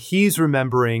body and now he's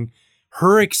remembering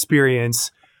her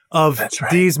experience of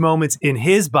these moments in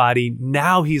his body,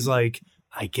 now he's like,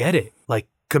 I get it. Like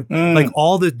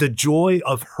all the joy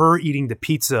of her eating the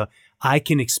pizza, I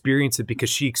can experience it because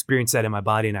she experienced that in my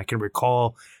body and I can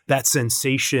recall that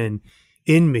sensation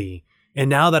in me. And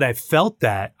now that I've felt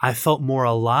that, I felt more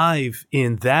alive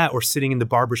in that, or sitting in the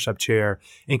barbershop chair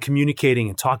and communicating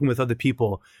and talking with other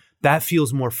people. That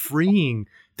feels more freeing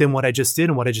than what I just did.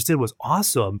 And what I just did was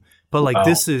awesome. But like,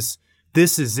 this is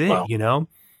it,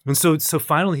 And so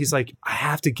finally he's like, I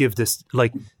have to give this,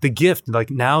 like the gift, like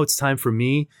now it's time for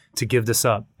me to give this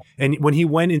up. And when he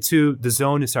went into the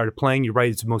zone and started playing, you're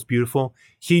right, it's the most beautiful.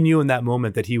 He knew in that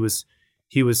moment that he was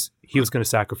going to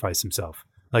sacrifice himself.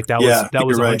 Like that was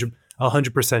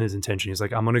 100% his intention. He's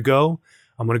like, I'm going to go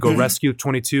rescue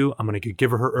 22. I'm going to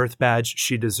give her her Earth badge.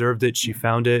 She deserved it. She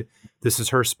found it. This is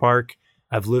her spark.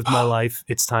 I've lived my life.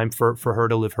 It's time for her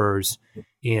to live hers.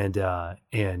 And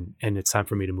it's time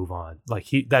for me to move on. Like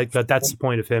that's the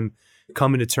point of him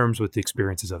coming to terms with the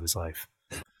experiences of his life.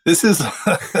 This is,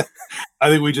 I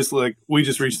think we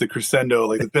just reached the crescendo,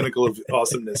 like the pinnacle of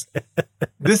awesomeness.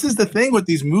 This is the thing with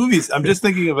these movies. I'm just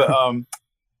thinking of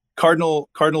Cardinal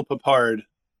Papard.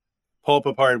 Paul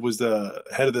Papard was the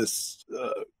head of this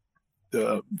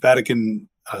the Vatican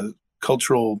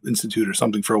Cultural Institute or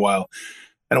something for a while,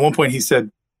 and at one point he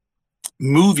said,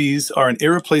 "Movies are an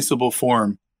irreplaceable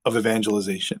form of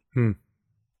evangelization."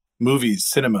 Movies,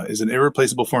 cinema is an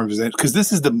irreplaceable form of evangelization, because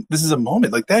this is a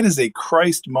moment, like that is a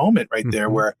Christ moment right there,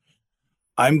 where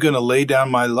I'm going to lay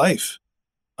down my life.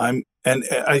 And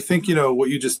I think, how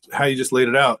you just laid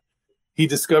it out. He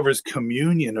discovers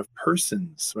communion of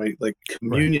persons, right? Like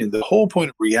communion. Right. The whole point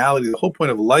of reality, the whole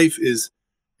point of life is,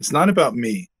 it's not about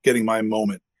me getting my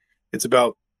moment. It's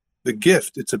about the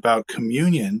gift. It's about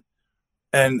communion.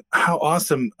 And how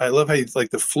awesome. I love how it's like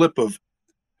the flip of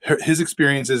his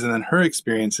experiences and then her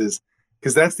experiences,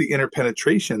 because that's the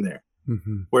interpenetration there,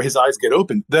 where his eyes get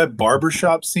open. That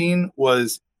barbershop scene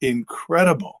was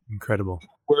incredible.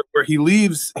 Where he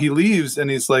leaves and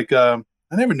he's like, I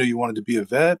never knew you wanted to be a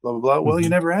vet, blah, blah, blah. Well, you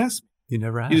never asked me. You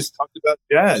never asked. You just talked about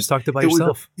jazz. You just talked about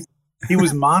yourself. He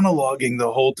was monologuing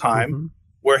the whole time,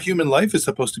 where human life is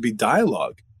supposed to be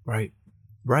dialogue. Right.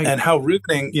 And how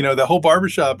riveting, the whole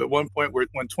barbershop at one point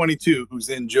when 22, who's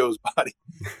in Joe's body,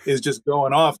 is just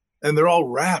going off, and they're all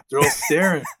rapt, they're all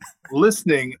staring,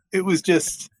 listening. It was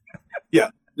just,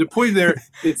 the point there,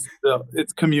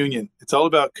 it's communion. It's all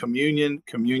about communion,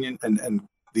 and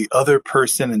the other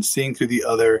person, and seeing through the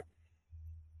other.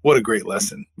 What a great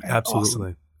lesson, man. Absolutely.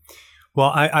 Awesome.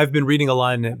 Well, I've been reading a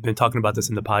lot and been talking about this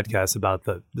in the podcast about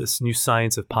this new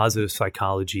science of positive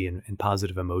psychology and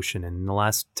positive emotion. And in the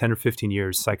last 10 or 15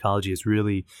 years, psychology has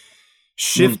really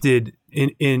shifted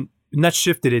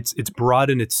it's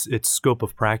broadened its scope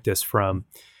of practice from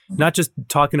not just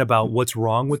talking about what's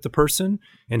wrong with the person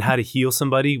and how to heal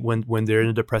somebody when they're in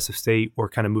a depressive state or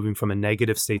kind of moving from a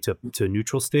negative state to a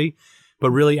neutral state, but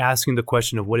really asking the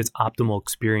question of what is optimal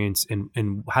experience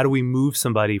and how do we move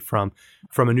somebody from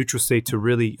a neutral state to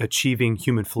really achieving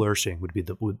human flourishing would be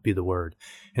the word.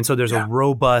 And so there's a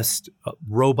robust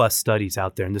studies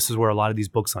out there. And this is where a lot of these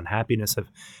books on happiness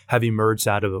have emerged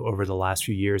out of over the last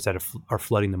few years that are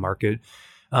flooding the market,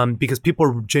 because people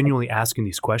are genuinely asking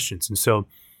these questions. And so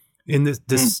in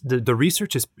the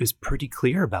research is pretty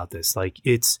clear about this. Like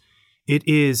it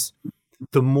is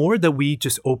the more that we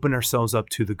just open ourselves up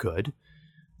to the good,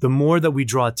 the more that we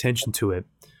draw attention to it,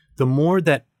 the more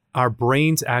that our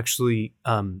brains actually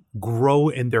grow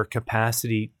in their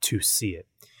capacity to see it.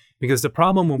 Because the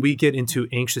problem when we get into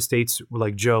anxious states,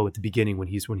 like Joe at the beginning, when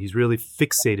he's really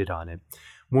fixated on it,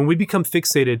 when we become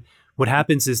fixated, what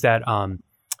happens is that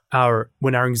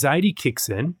when our anxiety kicks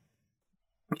in,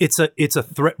 it's a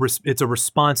threat. It's a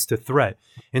response to threat,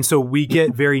 and so we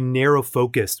get very narrow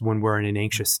focused when we're in an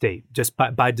anxious state, just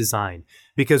by design,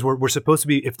 because we're supposed to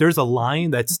be. If there's a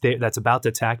lion that's about to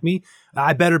attack me,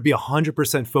 I better be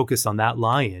 100% focused on that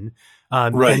lion,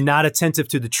 and not attentive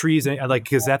to the trees,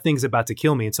 because that thing's about to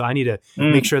kill me, and so I need to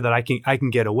make sure that I can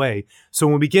get away. So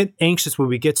when we get anxious, when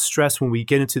we get stressed, when we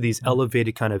get into these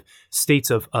elevated kind of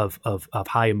states of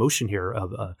high emotion here,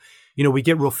 we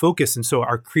get real focused. And so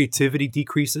our creativity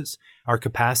decreases, our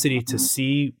capacity to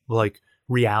see like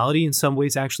reality in some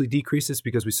ways actually decreases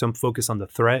because we some focus on the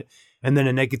threat. And then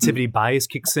a negativity bias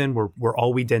kicks in where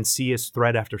all we then see is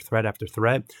threat after threat after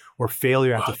threat, or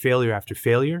failure after failure after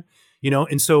failure,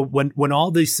 And so when all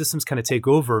these systems kind of take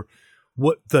over,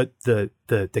 what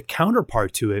the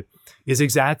counterpart to it is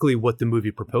exactly what the movie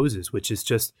proposes, which is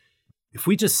just, if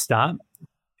we just stop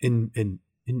and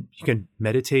you can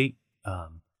meditate,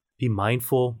 be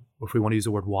mindful, or if we want to use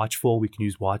the word watchful, we can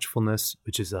use watchfulness,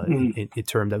 which is a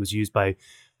term that was used by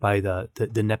the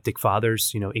Neptic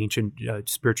fathers, ancient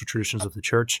spiritual traditions of the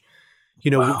church.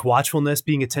 Watchfulness,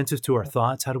 being attentive to our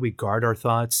thoughts. How do we guard our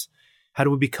thoughts? How do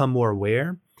we become more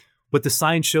aware? What the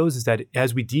science shows is that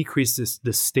as we decrease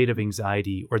this state of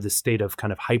anxiety or the state of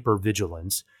kind of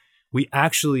hypervigilance, we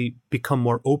actually become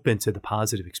more open to the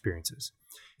positive experiences.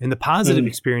 And the positive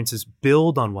experiences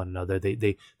build on one another.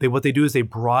 They what they do is they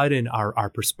broaden our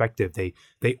perspective. They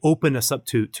open us up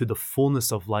to the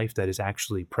fullness of life that is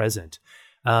actually present.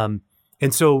 And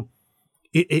so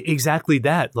exactly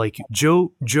that. Like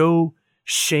Joe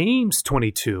shames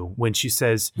 22 when she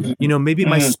says, maybe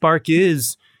my spark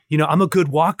is, I'm a good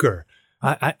walker.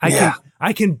 I'm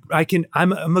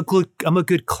a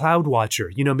good cloud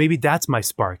watcher. Maybe that's my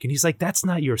spark. And he's like, that's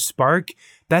not your spark.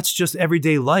 That's just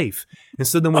everyday life. And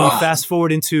so then when you fast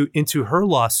forward into her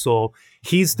lost soul,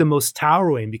 he's the most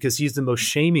towering because he's the most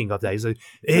shaming of that. He's like,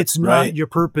 it's not your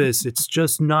purpose. It's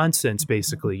just nonsense,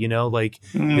 basically,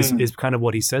 is kind of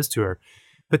what he says to her.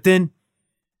 But then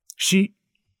she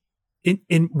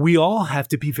and we all have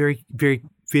to be very, very,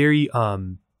 very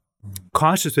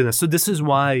cautious with this. So this is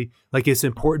why, like, it's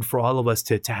important for all of us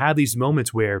to have these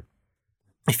moments where,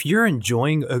 if you're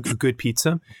enjoying a good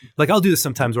pizza, like I'll do this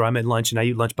sometimes where I'm at lunch and I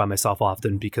eat lunch by myself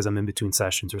often because I'm in between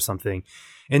sessions or something.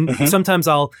 And sometimes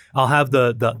I'll have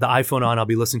the iPhone on, I'll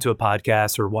be listening to a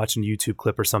podcast or watching a YouTube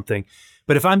clip or something.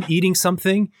 But if I'm eating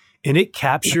something and it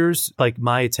captures like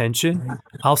my attention,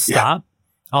 I'll stop.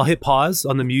 I'll hit pause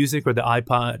on the music or the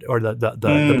iPod or the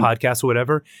podcast or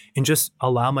whatever, and just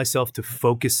allow myself to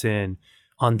focus in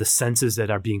on the senses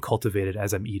that are being cultivated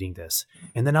as I'm eating this.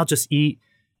 And then I'll just eat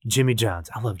Jimmy John's.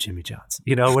 I love Jimmy John's,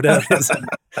 whatever.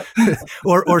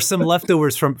 or some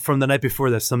leftovers from the night before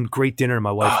that, some great dinner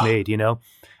my wife made,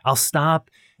 I'll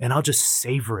stop and I'll just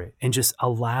savor it and just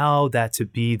allow that to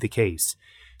be the case.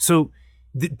 So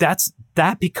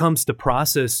that becomes the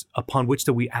process upon which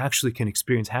that we actually can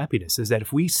experience happiness, is that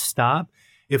if we stop,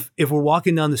 if we're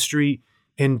walking down the street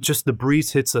and just the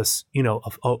breeze hits us,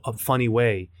 a funny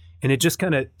way, and it just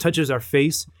kind of touches our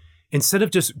face, instead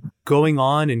of just going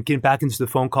on and getting back into the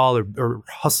phone call or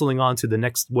hustling on to the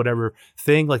next whatever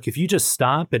thing, like if you just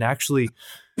stop and actually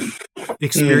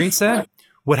experience that,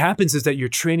 what happens is that you're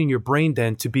training your brain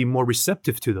then to be more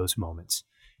receptive to those moments.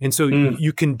 And so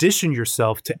you condition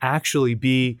yourself to actually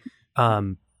be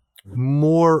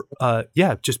more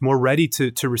ready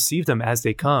to receive them as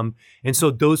they come. And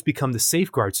so those become the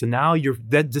safeguards. So now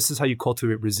this is how you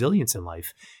cultivate resilience in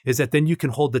life, is that then you can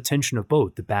hold the tension of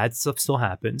both. The bad stuff still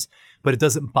happens, but it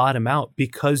doesn't bottom out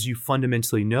because you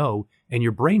fundamentally know, and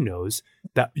your brain knows,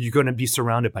 that you're going to be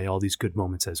surrounded by all these good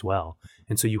moments as well.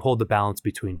 And so you hold the balance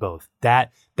between both.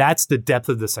 That's the depth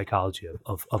of the psychology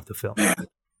of the film. Man,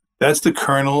 that's the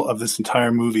kernel of this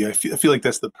entire movie. I feel like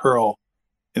that's the pearl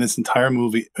in this entire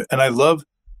movie. And I love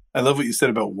what you said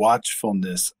about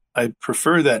watchfulness. I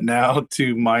prefer that now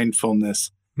to mindfulness,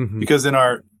 because in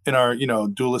our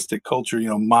dualistic culture,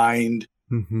 mind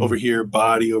over here,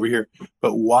 body over here,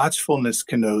 but watchfulness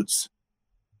connotes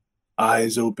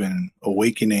eyes open,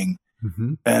 awakening.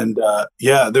 And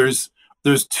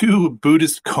there's two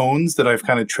Buddhist koans that I've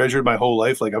kind of treasured my whole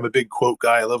life. Like, I'm a big quote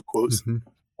guy. I love quotes.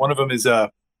 One of them is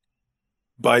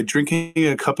by drinking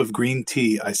a cup of green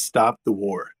tea, I stopped the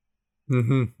war.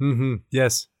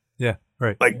 Yes. Yeah.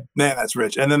 Right. Like, man, that's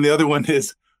rich. And then the other one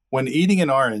is, when eating an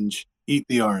orange, eat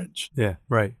the orange. Yeah.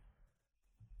 Right.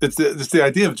 It's the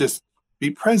idea of just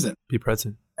be present. Be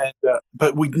present. And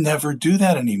but we never do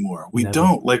that anymore. We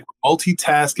don't. Like,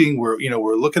 multitasking.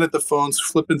 We're looking at the phones,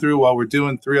 flipping through while we're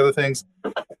doing three other things.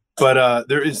 But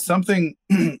there is something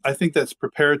I think that's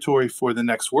preparatory for the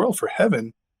next world, for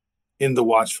heaven, in the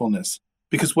watchfulness.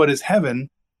 Because what is heaven?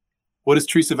 What does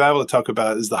Teresa of Avila talk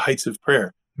about? Is the heights of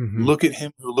prayer. Look at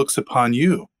him who looks upon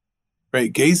you,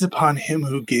 right? Gaze upon him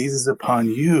who gazes upon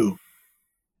you.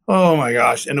 Oh my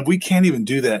gosh! And if we can't even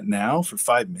do that now for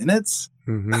 5 minutes,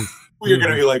 we're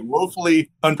going to be like woefully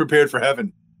unprepared for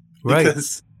heaven, right?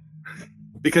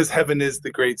 Because heaven is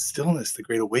the great stillness, the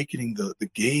great awakening, the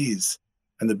gaze,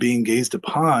 and the being gazed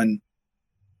upon.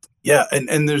 Yeah,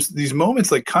 and there's these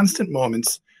moments, like constant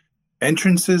moments,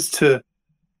 entrances to.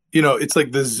 It's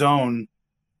like the zone.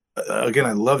 Again,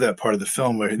 I love that part of the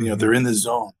film where, they're in the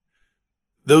zone.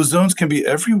 Those zones can be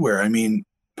everywhere. I mean,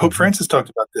 Pope Francis talked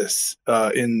about this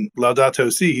in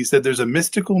Laudato Si. He said there's a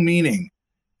mystical meaning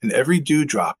in every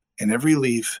dewdrop, in every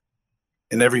leaf,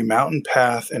 in every mountain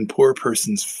path and poor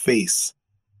person's face.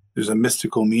 There's a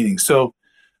mystical meaning. So,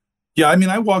 yeah, I mean,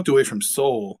 I walked away from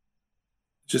Soul,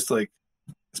 just like,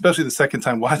 especially the second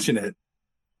time watching it,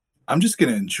 I'm just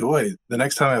going to enjoy the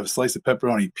next time I have a slice of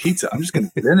pepperoni pizza. I'm just going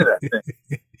to get into that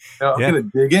thing. I'm going to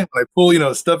dig in. When I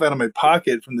pull, stuff out of my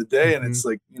pocket from the day, and it's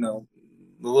like, the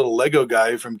little Lego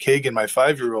guy from Kagan, my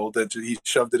 5-year-old, that he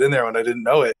shoved it in there when I didn't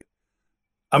know it.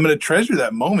 I'm going to treasure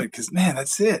that moment because, man,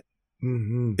 that's it.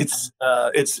 It's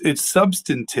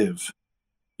substantive.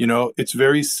 It's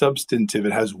very substantive.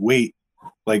 It has weight,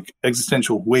 like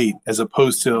existential weight, as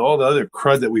opposed to all the other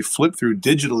crud that we flip through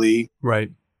digitally.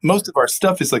 Right. Most of our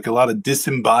stuff is like a lot of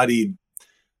disembodied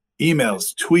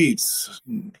emails, tweets,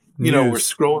 we're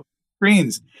scrolling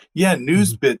screens. Yeah,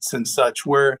 news bits and such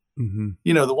where,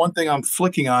 the one thing I'm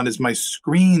flicking on is my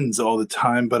screens all the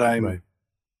time, but I'm,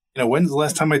 when's the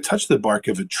last time I touched the bark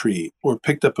of a tree or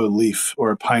picked up a leaf or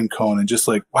a pine cone and just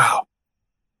like, wow,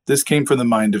 this came from the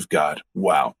mind of God.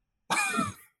 Wow.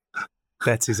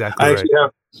 That's exactly I right. actually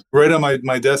have, right on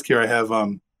my desk here, I have,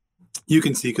 you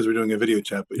can see because we're doing a video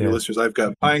chat, but your listeners, I've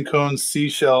got pine cones,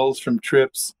 seashells from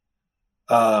trips.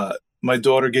 My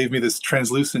daughter gave me this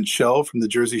translucent shell from the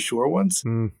Jersey Shore once.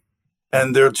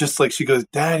 And they're just like, she goes,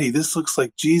 Daddy, this looks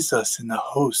like Jesus in the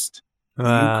host, the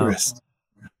Eucharist.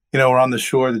 we're on the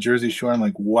shore, the Jersey Shore. I'm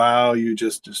like, wow, you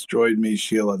just destroyed me,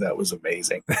 Sheila. That was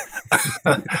amazing.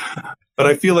 But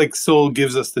I feel like Soul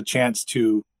gives us the chance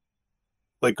to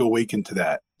like awaken to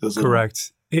that. Those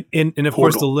Correct. And of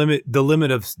course, the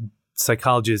limit of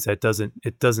psychology is that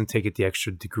it doesn't take it the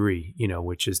extra degree,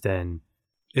 which is then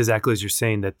exactly as you're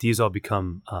saying, that these all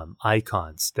become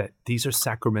icons, that these are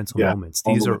sacramental moments.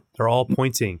 They're all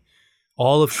pointing,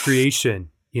 all of creation,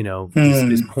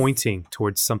 is pointing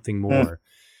towards something more.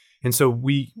 And so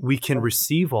we can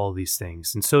receive all these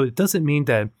things. And so it doesn't mean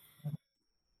that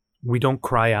we don't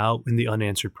cry out in the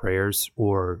unanswered prayers,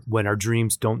 or when our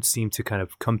dreams don't seem to kind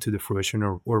of come to the fruition,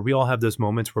 or we all have those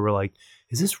moments where we're like,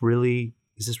 is this really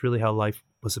how life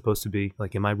was supposed to be?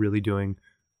 Like, am I really doing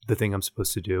the thing I'm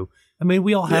supposed to do? I mean,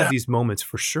 we all have these moments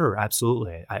for sure.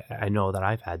 Absolutely. I know that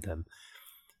I've had them,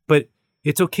 but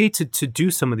it's okay to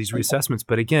do some of these reassessments.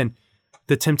 But again,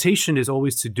 the temptation is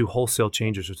always to do wholesale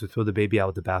changes, or to throw the baby out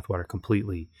with the bathwater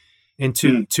completely, and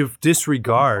to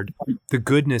disregard the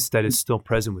goodness that is still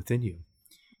present within you.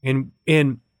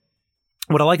 And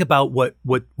what I like about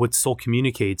what Soul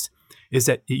communicates is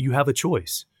that you have a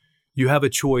choice. You have a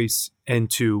choice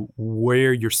into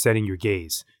where you're setting your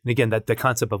gaze. And again, that the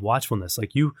concept of watchfulness,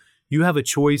 like you have a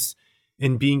choice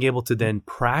in being able to then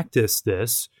practice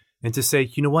this and to say,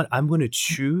 you know what, I'm going to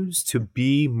choose to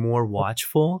be more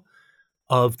watchful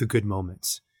of the good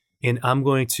moments. And I'm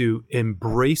going to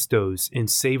embrace those and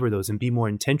savor those and be more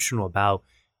intentional about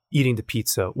eating the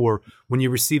pizza, or when you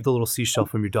receive the little seashell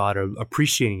from your daughter,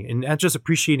 appreciating it, and not just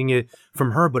appreciating it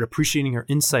from her, but appreciating her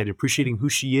insight, appreciating who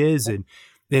she is, and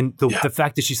the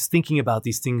fact that she's thinking about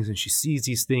these things and she sees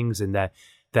these things, and that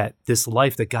this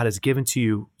life that God has given to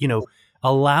you,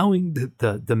 allowing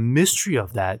the mystery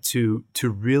of that to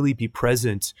really be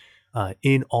present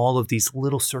in all of these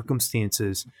little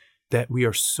circumstances that we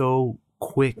are so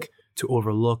quick to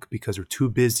overlook because we're too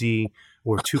busy,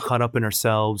 or too caught up in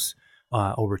ourselves,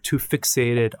 or we're too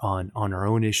fixated on our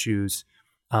own issues,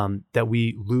 that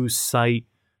we lose sight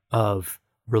of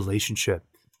relationship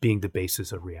being the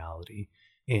basis of reality,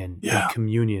 and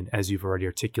communion, as you've already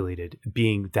articulated,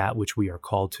 being that which we are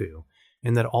called to,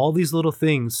 and that all these little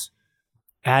things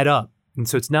add up. And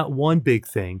so it's not one big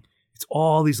thing, it's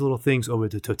all these little things over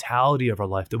the totality of our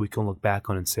life that we can look back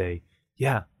on and say,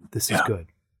 yeah, this is good.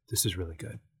 This is really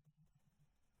good.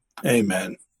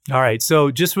 Amen. All right.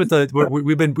 So just with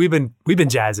we've been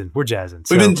jazzing. We're jazzing.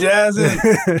 So. We've been jazzing.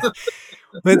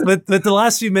 But the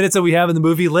last few minutes that we have in the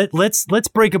movie, let's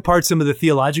break apart some of the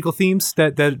theological themes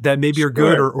that maybe are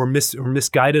good or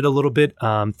misguided a little bit.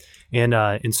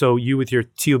 And so you, with your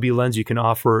TOB lens, you can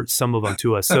offer some of them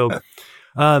to us. So,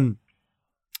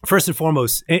 first and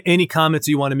foremost, any comments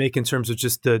you want to make in terms of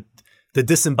just the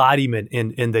disembodiment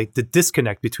and the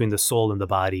disconnect between the soul and the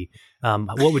body.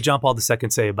 What would John Paul II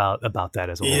say about that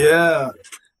as well?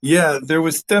 Yeah. There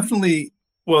was definitely,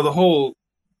 the whole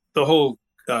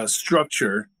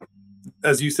structure,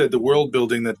 as you said, the world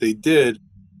building that they did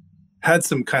had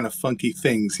some kind of funky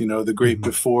things. The great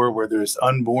before, where there's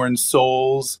unborn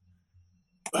souls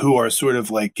who are sort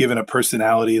of like given a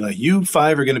personality, like you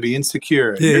 5 are going to be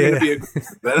insecure. And you're going to be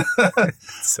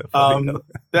so funny,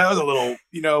 that was a little,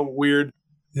 weird.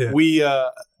 Yeah. We,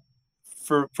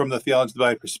 from the theology of the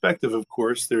body perspective, of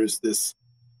course, there's this,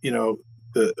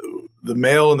 the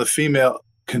male and the female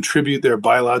contribute their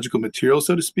biological material,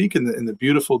 so to speak, in the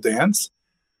beautiful dance.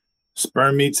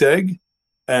 Sperm meets egg,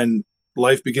 and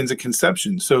life begins at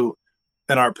conception. So,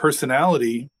 and our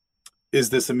personality is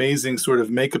this amazing sort of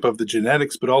makeup of the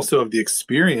genetics, but also of the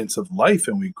experience of life,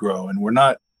 and we grow, and we're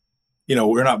not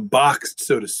boxed,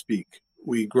 so to speak.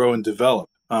 We grow and develop.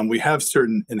 We have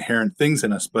certain inherent things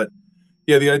in us, but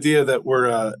the idea that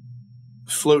we're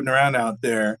floating around out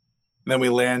there, and then we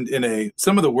land in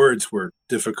some of the words were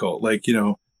difficult, like,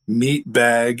 meat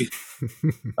bag,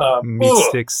 meat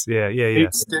sticks. Yeah.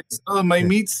 Meat sticks. Oh, my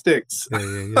meat sticks.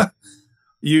 Yeah.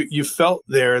 You felt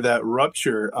there that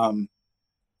rupture,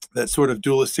 that sort of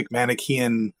dualistic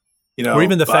Manichaean, or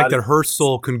even the body. fact that her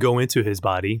soul can go into his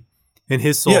body, and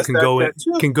his soul can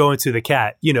go into the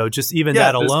cat. Just even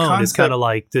that alone is kind of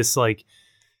like this, like.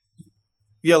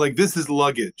 Yeah, like this is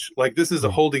luggage. Like this is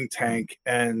a holding tank,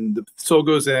 and the soul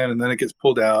goes in, and then it gets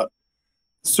pulled out.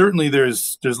 Certainly,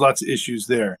 there's lots of issues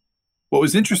there. What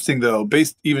was interesting, though,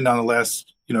 based even on the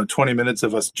last 20 minutes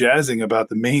of us jazzing about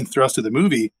the main thrust of the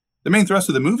movie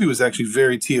was actually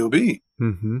very TOB.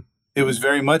 Mm-hmm. It was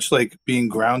very much like being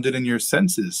grounded in your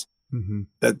senses. Mm-hmm.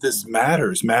 That this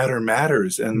matters,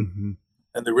 and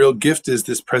the real gift is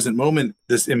this present moment,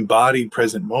 this embodied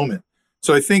present moment.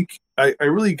 So I think I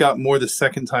really got more the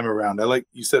second time around. I, like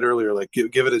you said earlier, like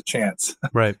give it a chance.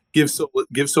 Right. give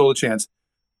soul a chance.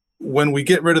 when we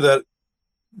get rid of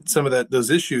those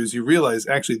issues, you realize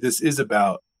actually this is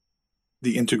about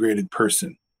the integrated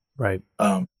person, right?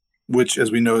 Which,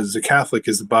 as we know, as a Catholic,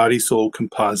 is the body soul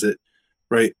composite,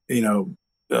 right?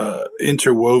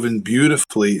 Interwoven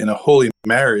beautifully in a holy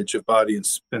marriage of body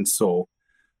and soul.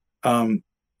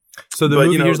 So the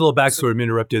movie, here's a little backstory. I'm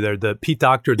interrupt you there. The Pete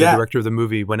Docter, the director of the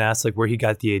movie, when asked like where he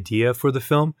got the idea for the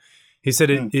film, he said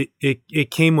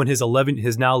it came when his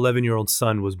now 11-year-old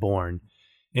son was born,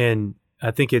 and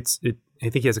I think I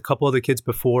think he has a couple other kids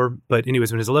before, but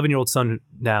anyways, when his 11-year-old son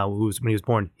when he was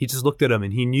born, he just looked at him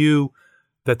and he knew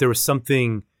that there was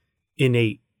something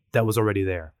innate that was already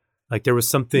there, like there was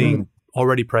something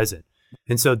already present,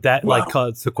 and so that like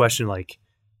caused the question like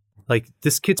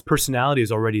this kid's personality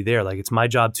is already there. Like it's my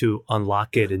job to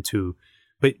unlock it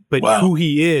but who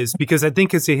he is, because I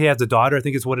think he has a daughter. I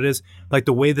think it's what it is. Like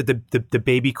the way that the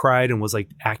baby cried and was like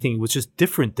acting was just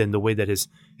different than the way that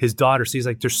his daughter. So he's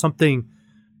like, there's something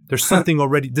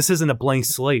already. This isn't a blank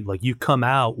slate. Like you come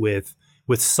out with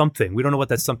something. We don't know what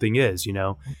that something is,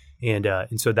 and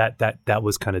so that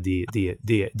was kind of the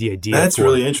idea. That's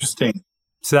really interesting.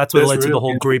 So that's what led to the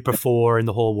whole great before and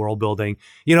the whole world building,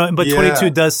 but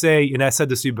 22 does say, and I said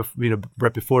this to you,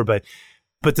 right before, but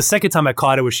the second time I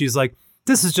caught it, where she's like,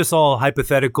 this is just all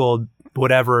hypothetical,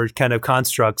 whatever kind of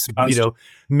constructs,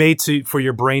 made for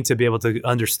your brain to be able to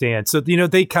understand. So,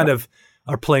 they kind of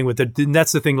are playing with it. And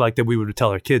that's the thing, like that we would tell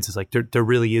our kids is like, there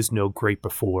really is no great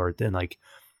before. Then like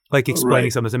explaining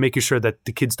something and making sure that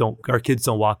our kids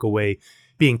don't walk away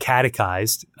being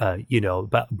catechized, by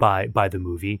the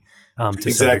movie,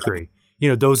 to some degree.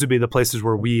 Those would be the places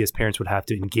where we as parents would have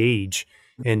to engage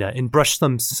and brush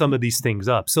some of these things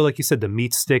up. So like you said, the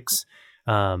meat sticks,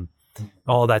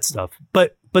 all that stuff.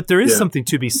 But there is something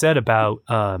to be said about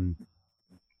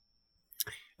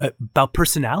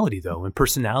personality though, and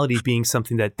personality being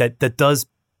something that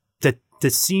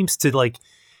seems to like,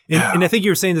 and I think you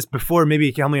were saying this before,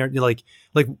 maybe help me, like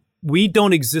we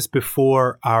don't exist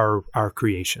before our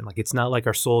creation. Like it's not like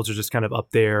our souls are just kind of up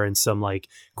there in some like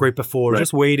great before,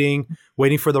 just waiting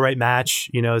for the right match,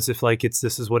 as if like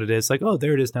this is what it is. Like, oh,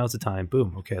 there it is. Now's the time.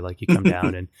 Boom. Okay. Like you come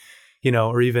down and,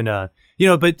 or even,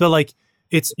 but like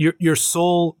it's your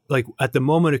soul, like at the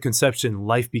moment of conception,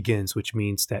 life begins, which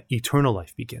means that eternal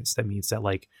life begins. That means that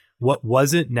like what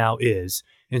wasn't now is.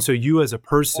 And so you as a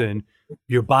person,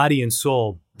 your body and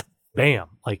soul, bam,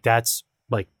 like that's,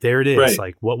 like there it is, right.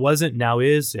 Like what wasn't now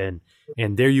is, and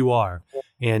there you are,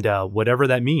 and whatever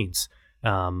that means,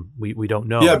 we don't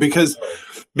know. Yeah, because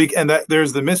that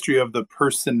there's the mystery of the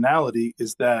personality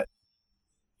is that,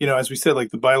 as we said,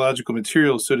 like the biological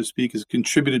material, so to speak, is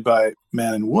contributed by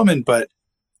man and woman, but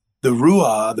the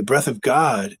ruah, the breath of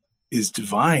God, is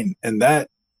divine, and that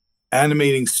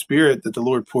animating spirit that the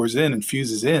Lord pours in and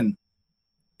fuses in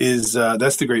is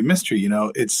that's the great mystery.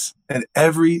 And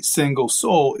every single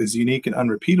soul is unique and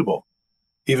unrepeatable,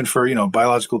 even for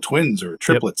biological twins or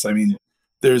triplets. Yep. I mean,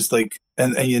 there's like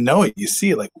and it, you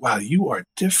see it, like, wow, you are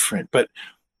different, but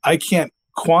I can't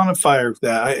quantify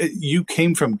that. You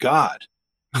came from God.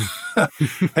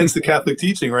 Hence the Catholic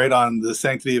teaching, right, on the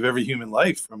sanctity of every human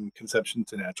life from conception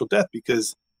to natural death,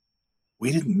 because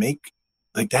we didn't make,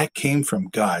 like, that came from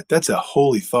God. That's a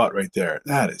holy thought right there.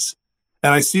 That is.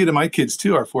 And I see it in my kids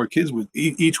too, our 4 kids, with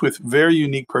each with very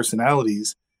unique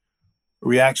personalities,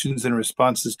 reactions and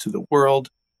responses to the world,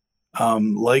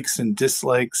 likes and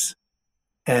dislikes.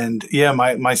 And yeah,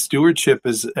 my stewardship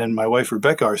is, and my wife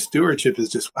Rebecca, our stewardship is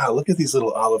just, wow, look at these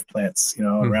little olive plants,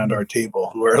 around our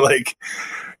table, who are like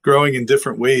growing in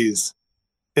different ways.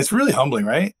 It's really humbling,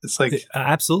 right? It's like, it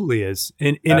absolutely is.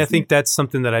 And I think that's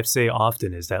something that I say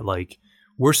often, is that like,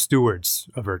 we're stewards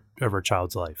of our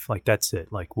child's life. Like that's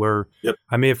it. Like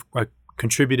I may have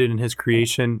contributed in his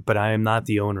creation, but I am not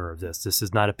the owner of this. This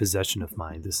is not a possession of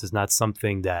mine. This is not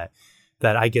something that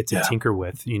I get to tinker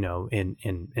with,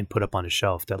 and put up on a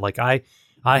shelf. That like I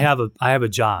have a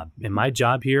job, and my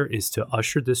job here is to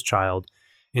usher this child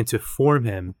and to form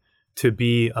him to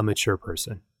be a mature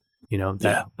person.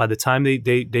 By the time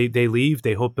they leave,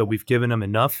 they hope that we've given them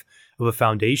enough of a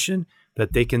foundation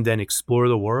that they can then explore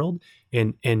the world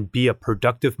and be a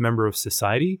productive member of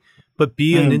society, but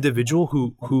be an individual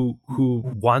who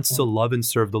wants to love and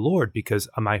serve the Lord. Because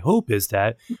my hope is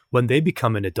that when they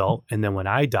become an adult, and then when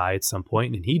I die at some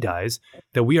point and he dies,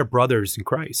 that we are brothers in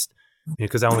Christ.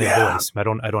 Because I only have boys, I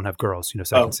don't have girls,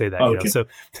 so I can say that. Okay. So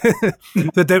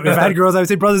but if I had girls, I would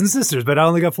say brothers and sisters, but I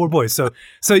only got 4 boys. So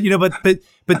but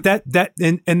that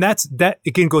and that's that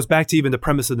again goes back to even the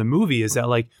premise of the movie, is that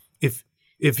like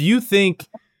if you think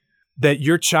that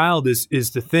your child is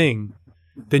the thing,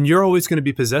 then you're always going to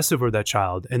be possessive of that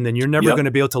child. And then you're never Yep. going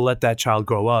to be able to let that child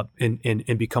grow up and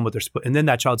become what they're supposed. And then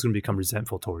that child's going to become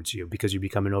resentful towards you because you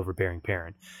become an overbearing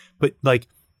parent. But like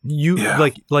you, Yeah.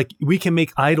 like we can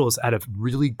make idols out of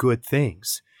really good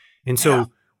things. And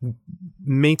so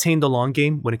maintain the long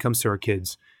game when it comes to our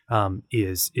kids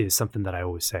is something that I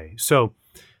always say. So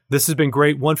this has been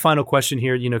great. One final question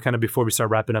here, kind of before we start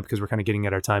wrapping up, because we're kind of getting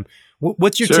at our time.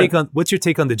 What's your take on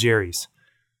the Jerrys?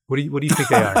 What do you think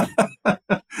they are?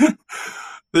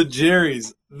 The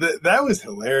Jerrys, that was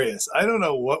hilarious. I don't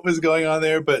know what was going on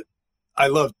there, but I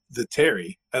love the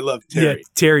Terry. I love Terry. Yeah,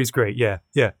 Terry's great. Yeah.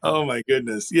 Oh my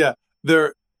goodness. Yeah.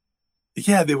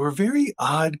 They were very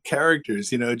odd characters,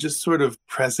 just sort of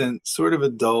present, sort of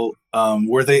adult.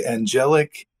 Were they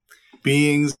angelic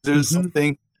beings or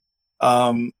something?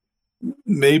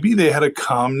 Maybe they had a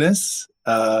calmness.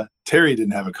 Terry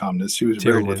didn't have a calmness. She was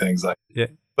riddled with things like,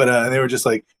 but they were just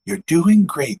like, "You're doing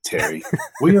great, Terry.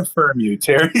 We affirm you,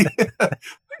 Terry."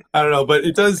 I don't know, but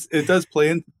it does play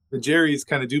in. The Jerrys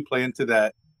kind of do play into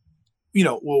that.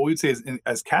 What we'd say is,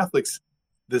 as Catholics,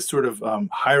 this sort of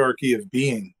hierarchy of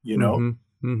being.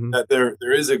 That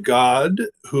there is a God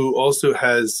who also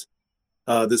has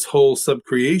this whole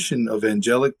subcreation of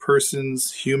angelic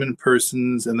persons, human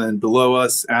persons, and then below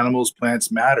us, animals,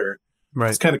 plants, matter. Right.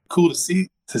 It's kind of cool to see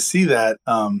that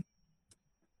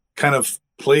kind of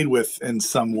played with in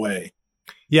some way.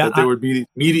 Yeah, that there would be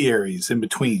mediaries in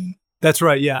between. That's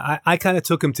right. Yeah, I kind of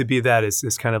took him to be that as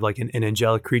kind of like an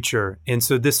angelic creature, and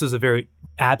so this was a very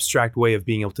abstract way of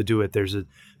being able to do it. There's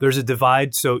a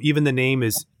divide. So even the name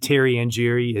is Terry and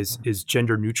Jerry is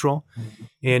gender neutral,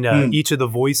 and each of the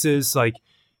voices, like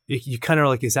you kind of are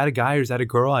like, is that a guy or is that a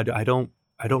girl? I don't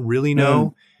really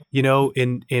know.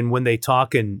 And when they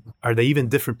talk, and are they even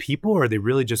different people, or are they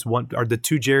really just one? Are the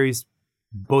two Jerrys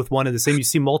both one and the same? You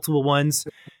see multiple ones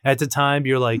at the time.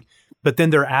 You're like, but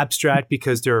then they're abstract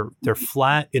because they're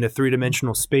flat in a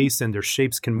three-dimensional space, and their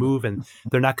shapes can move, and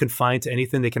they're not confined to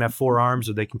anything. They can have four arms,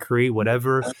 or they can create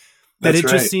whatever. That it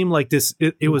just seemed like this.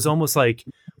 It was almost like,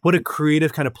 what a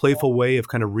creative, kind of playful way of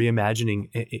kind of reimagining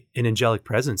an angelic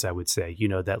presence. I would say,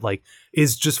 that like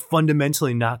is just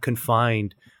fundamentally not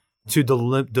confined to the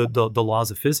laws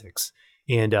of physics,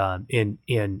 and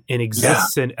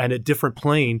exists in a different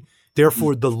plane.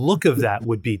 Therefore, the look of that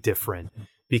would be different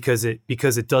because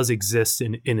it does exist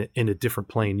in a different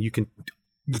plane. You can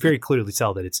very clearly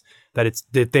tell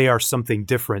that they are something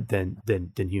different than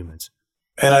humans.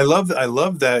 And I love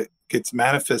that gets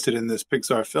manifested in this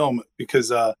Pixar film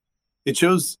because it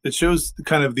shows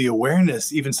kind of the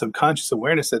awareness, even subconscious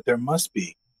awareness, that there must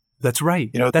be. That's right.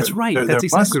 That's right. That's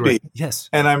exactly right. Yes.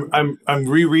 And I'm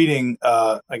rereading,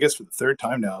 I guess for the third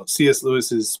time now, C.S.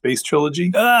 Lewis's Space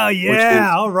Trilogy. Oh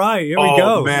yeah! All right, here we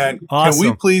go. Oh man, awesome. Can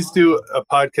we please do a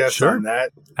podcast on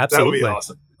that? Absolutely, that would be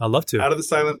awesome. I'd love to. Out of the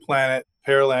Silent Planet,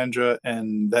 Paralandra,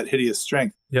 and That Hideous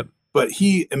Strength. Yep. But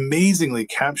he amazingly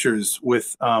captures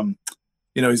with,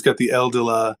 he's got the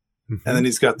Eldila, and then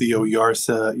he's got the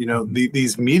Oyarsa.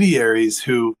 These mediaries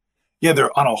who,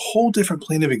 they're on a whole different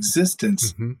plane of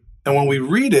existence. And when we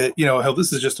read it, how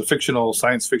this is just a fictional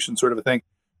science fiction sort of a thing.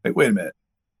 Like, wait a minute,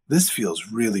 this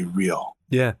feels really real.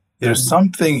 Yeah. There's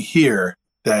something here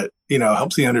that,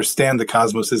 helps you understand the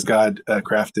cosmos as God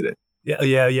crafted it.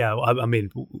 Yeah. I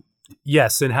mean,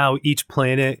 yes. And how each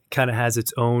planet kind of has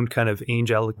its own kind of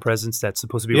angelic presence that's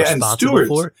supposed to be responsible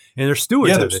for it. And they're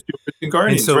stewards of it. Yeah, they're stewards and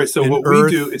guardians, right? So what Earth,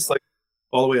 we do, it's like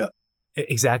all the way up.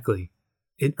 Exactly.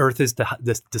 Earth is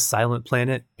the silent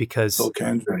planet because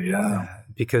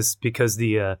because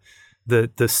the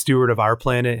steward of our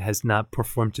planet has not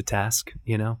performed to task.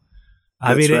 We're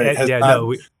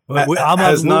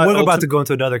about to go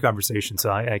into another conversation,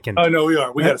 so I can. Oh no, we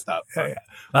are. We got to stop.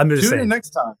 I'm just saying. Tune in next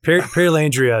time.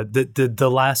 Perilandria, the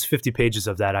last 50 pages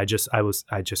of that, I just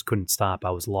couldn't stop.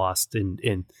 I was lost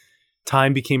in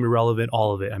time became irrelevant.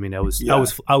 All of it. I mean, I was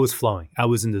flowing. I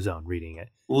was in the zone reading it.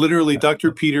 Literally,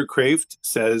 Dr. Peter Kraft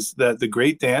says that the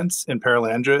great dance in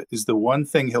Paralandra is the one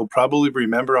thing he'll probably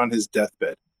remember on his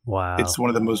deathbed. Wow. It's one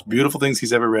of the most beautiful things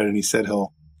he's ever read, and he said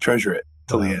he'll treasure it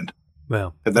till the end.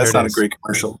 Well, if that's not a great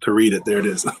commercial to read it, there it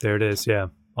is. There it is. Yeah.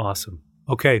 Awesome.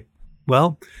 Okay.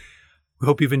 Well, we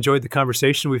hope you've enjoyed the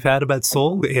conversation we've had about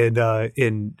soul,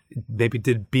 and maybe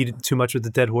did beat it too much with the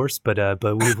dead horse, but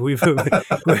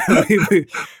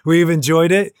we've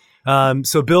enjoyed it.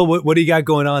 So Bill, what do you got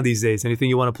going on these days? Anything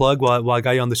you want to plug while I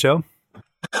got you on the show?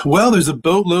 Well, there's a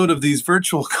boatload of these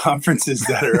virtual conferences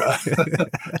that are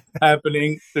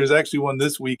happening. There's actually one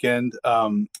this weekend,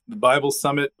 the Bible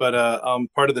Summit, but I'm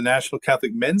part of the National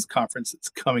Catholic Men's Conference that's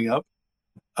coming up,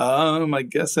 I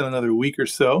guess in another week or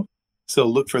so. So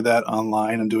look for that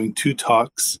online. I'm doing 2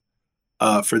 talks.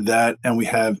 for that. And we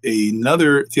have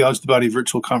another Theology of the Body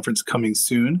virtual conference coming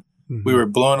soon. Mm-hmm. We were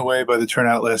blown away by the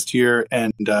turnout last year.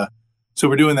 And so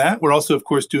we're doing that. We're also, of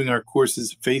course, doing our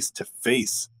courses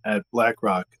face-to-face at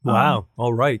BlackRock. Wow.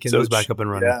 All right. Get those back up and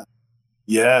running.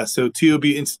 Yeah. So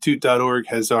tobinstitute.org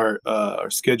has our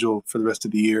schedule for the rest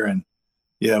of the year. And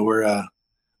yeah,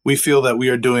 we feel that we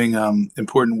are doing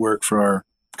important work for our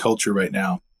culture right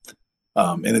now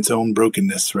in its own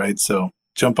brokenness, right? So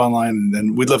jump online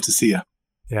and we'd love to see you.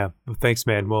 Yeah. Well, thanks,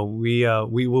 man. Well, we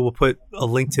will put a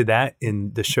link to that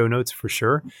in the show notes for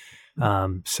sure.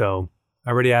 So I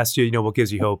already asked you, what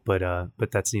gives you hope, but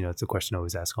that's, it's a question I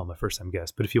always ask all my first time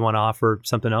guests. But if you want to offer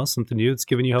something else, something new that's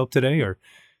giving you hope today, or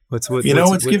what's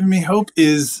giving me hope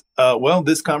is,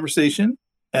 this conversation.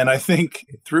 And I think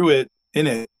in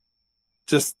it,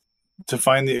 just to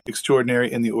find the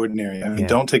extraordinary in the ordinary. I mean,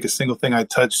 Don't take a single thing I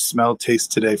touch, smell,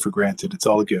 taste today for granted. It's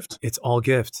all a gift. It's all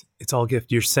gift. It's all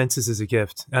gift. Your senses is a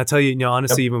gift. And I'll tell you,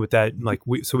 honestly, even with that,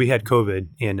 we had COVID,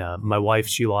 and my wife,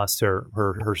 she lost her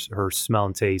smell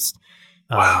and taste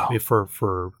for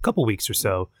a couple weeks or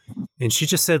so. And she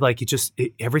just said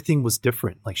everything was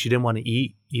different. Like she didn't want to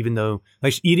eat, even though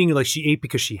she ate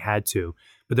because she had to,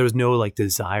 but there was no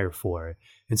desire for it.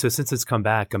 And so since it's come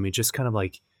back, I mean, just kind of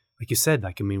like you said,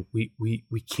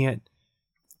 we can't,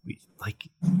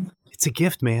 it's a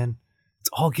gift, man. It's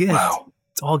all gift. Wow.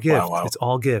 It's all gift. Wow. It's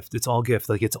all gift. It's all gift.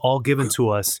 It's all given to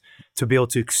us to be able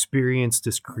to experience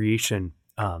this creation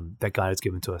that God has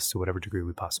given to us to whatever degree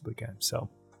we possibly can. So,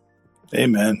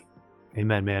 amen,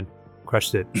 man.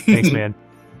 Crushed it. Thanks, man.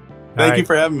 Thank you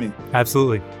for having me.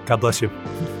 Absolutely. God bless you.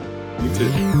 You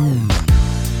too.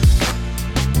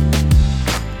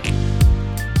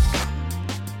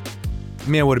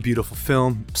 Man, what a beautiful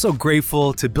film. I'm so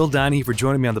grateful to Bill Donaghy for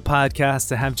joining me on the podcast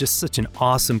to have just such an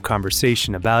awesome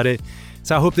conversation about it.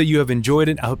 So I hope that you have enjoyed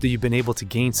it. I hope that you've been able to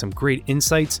gain some great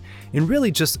insights and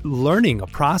really just learning a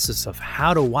process of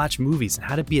how to watch movies and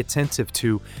how to be attentive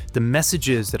to the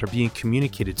messages that are being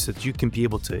communicated so that you can be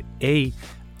able to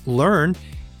learn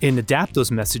and adapt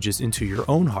those messages into your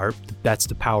own heart. That's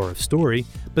the power of story.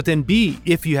 But then B,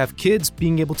 if you have kids,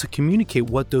 being able to communicate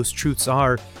what those truths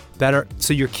are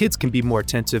so your kids can be more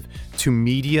attentive to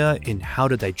media and how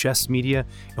to digest media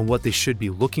and what they should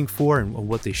be looking for and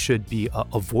what they should be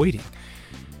avoiding.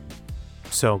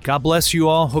 So God bless you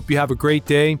all. Hope you have a great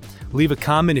day. Leave a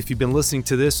comment if you've been listening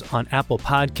to this on Apple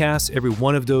Podcasts. Every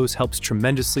one of those helps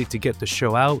tremendously to get the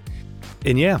show out.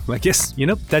 And I guess,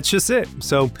 that's just it.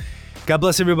 So God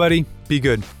bless everybody. Be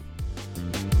good.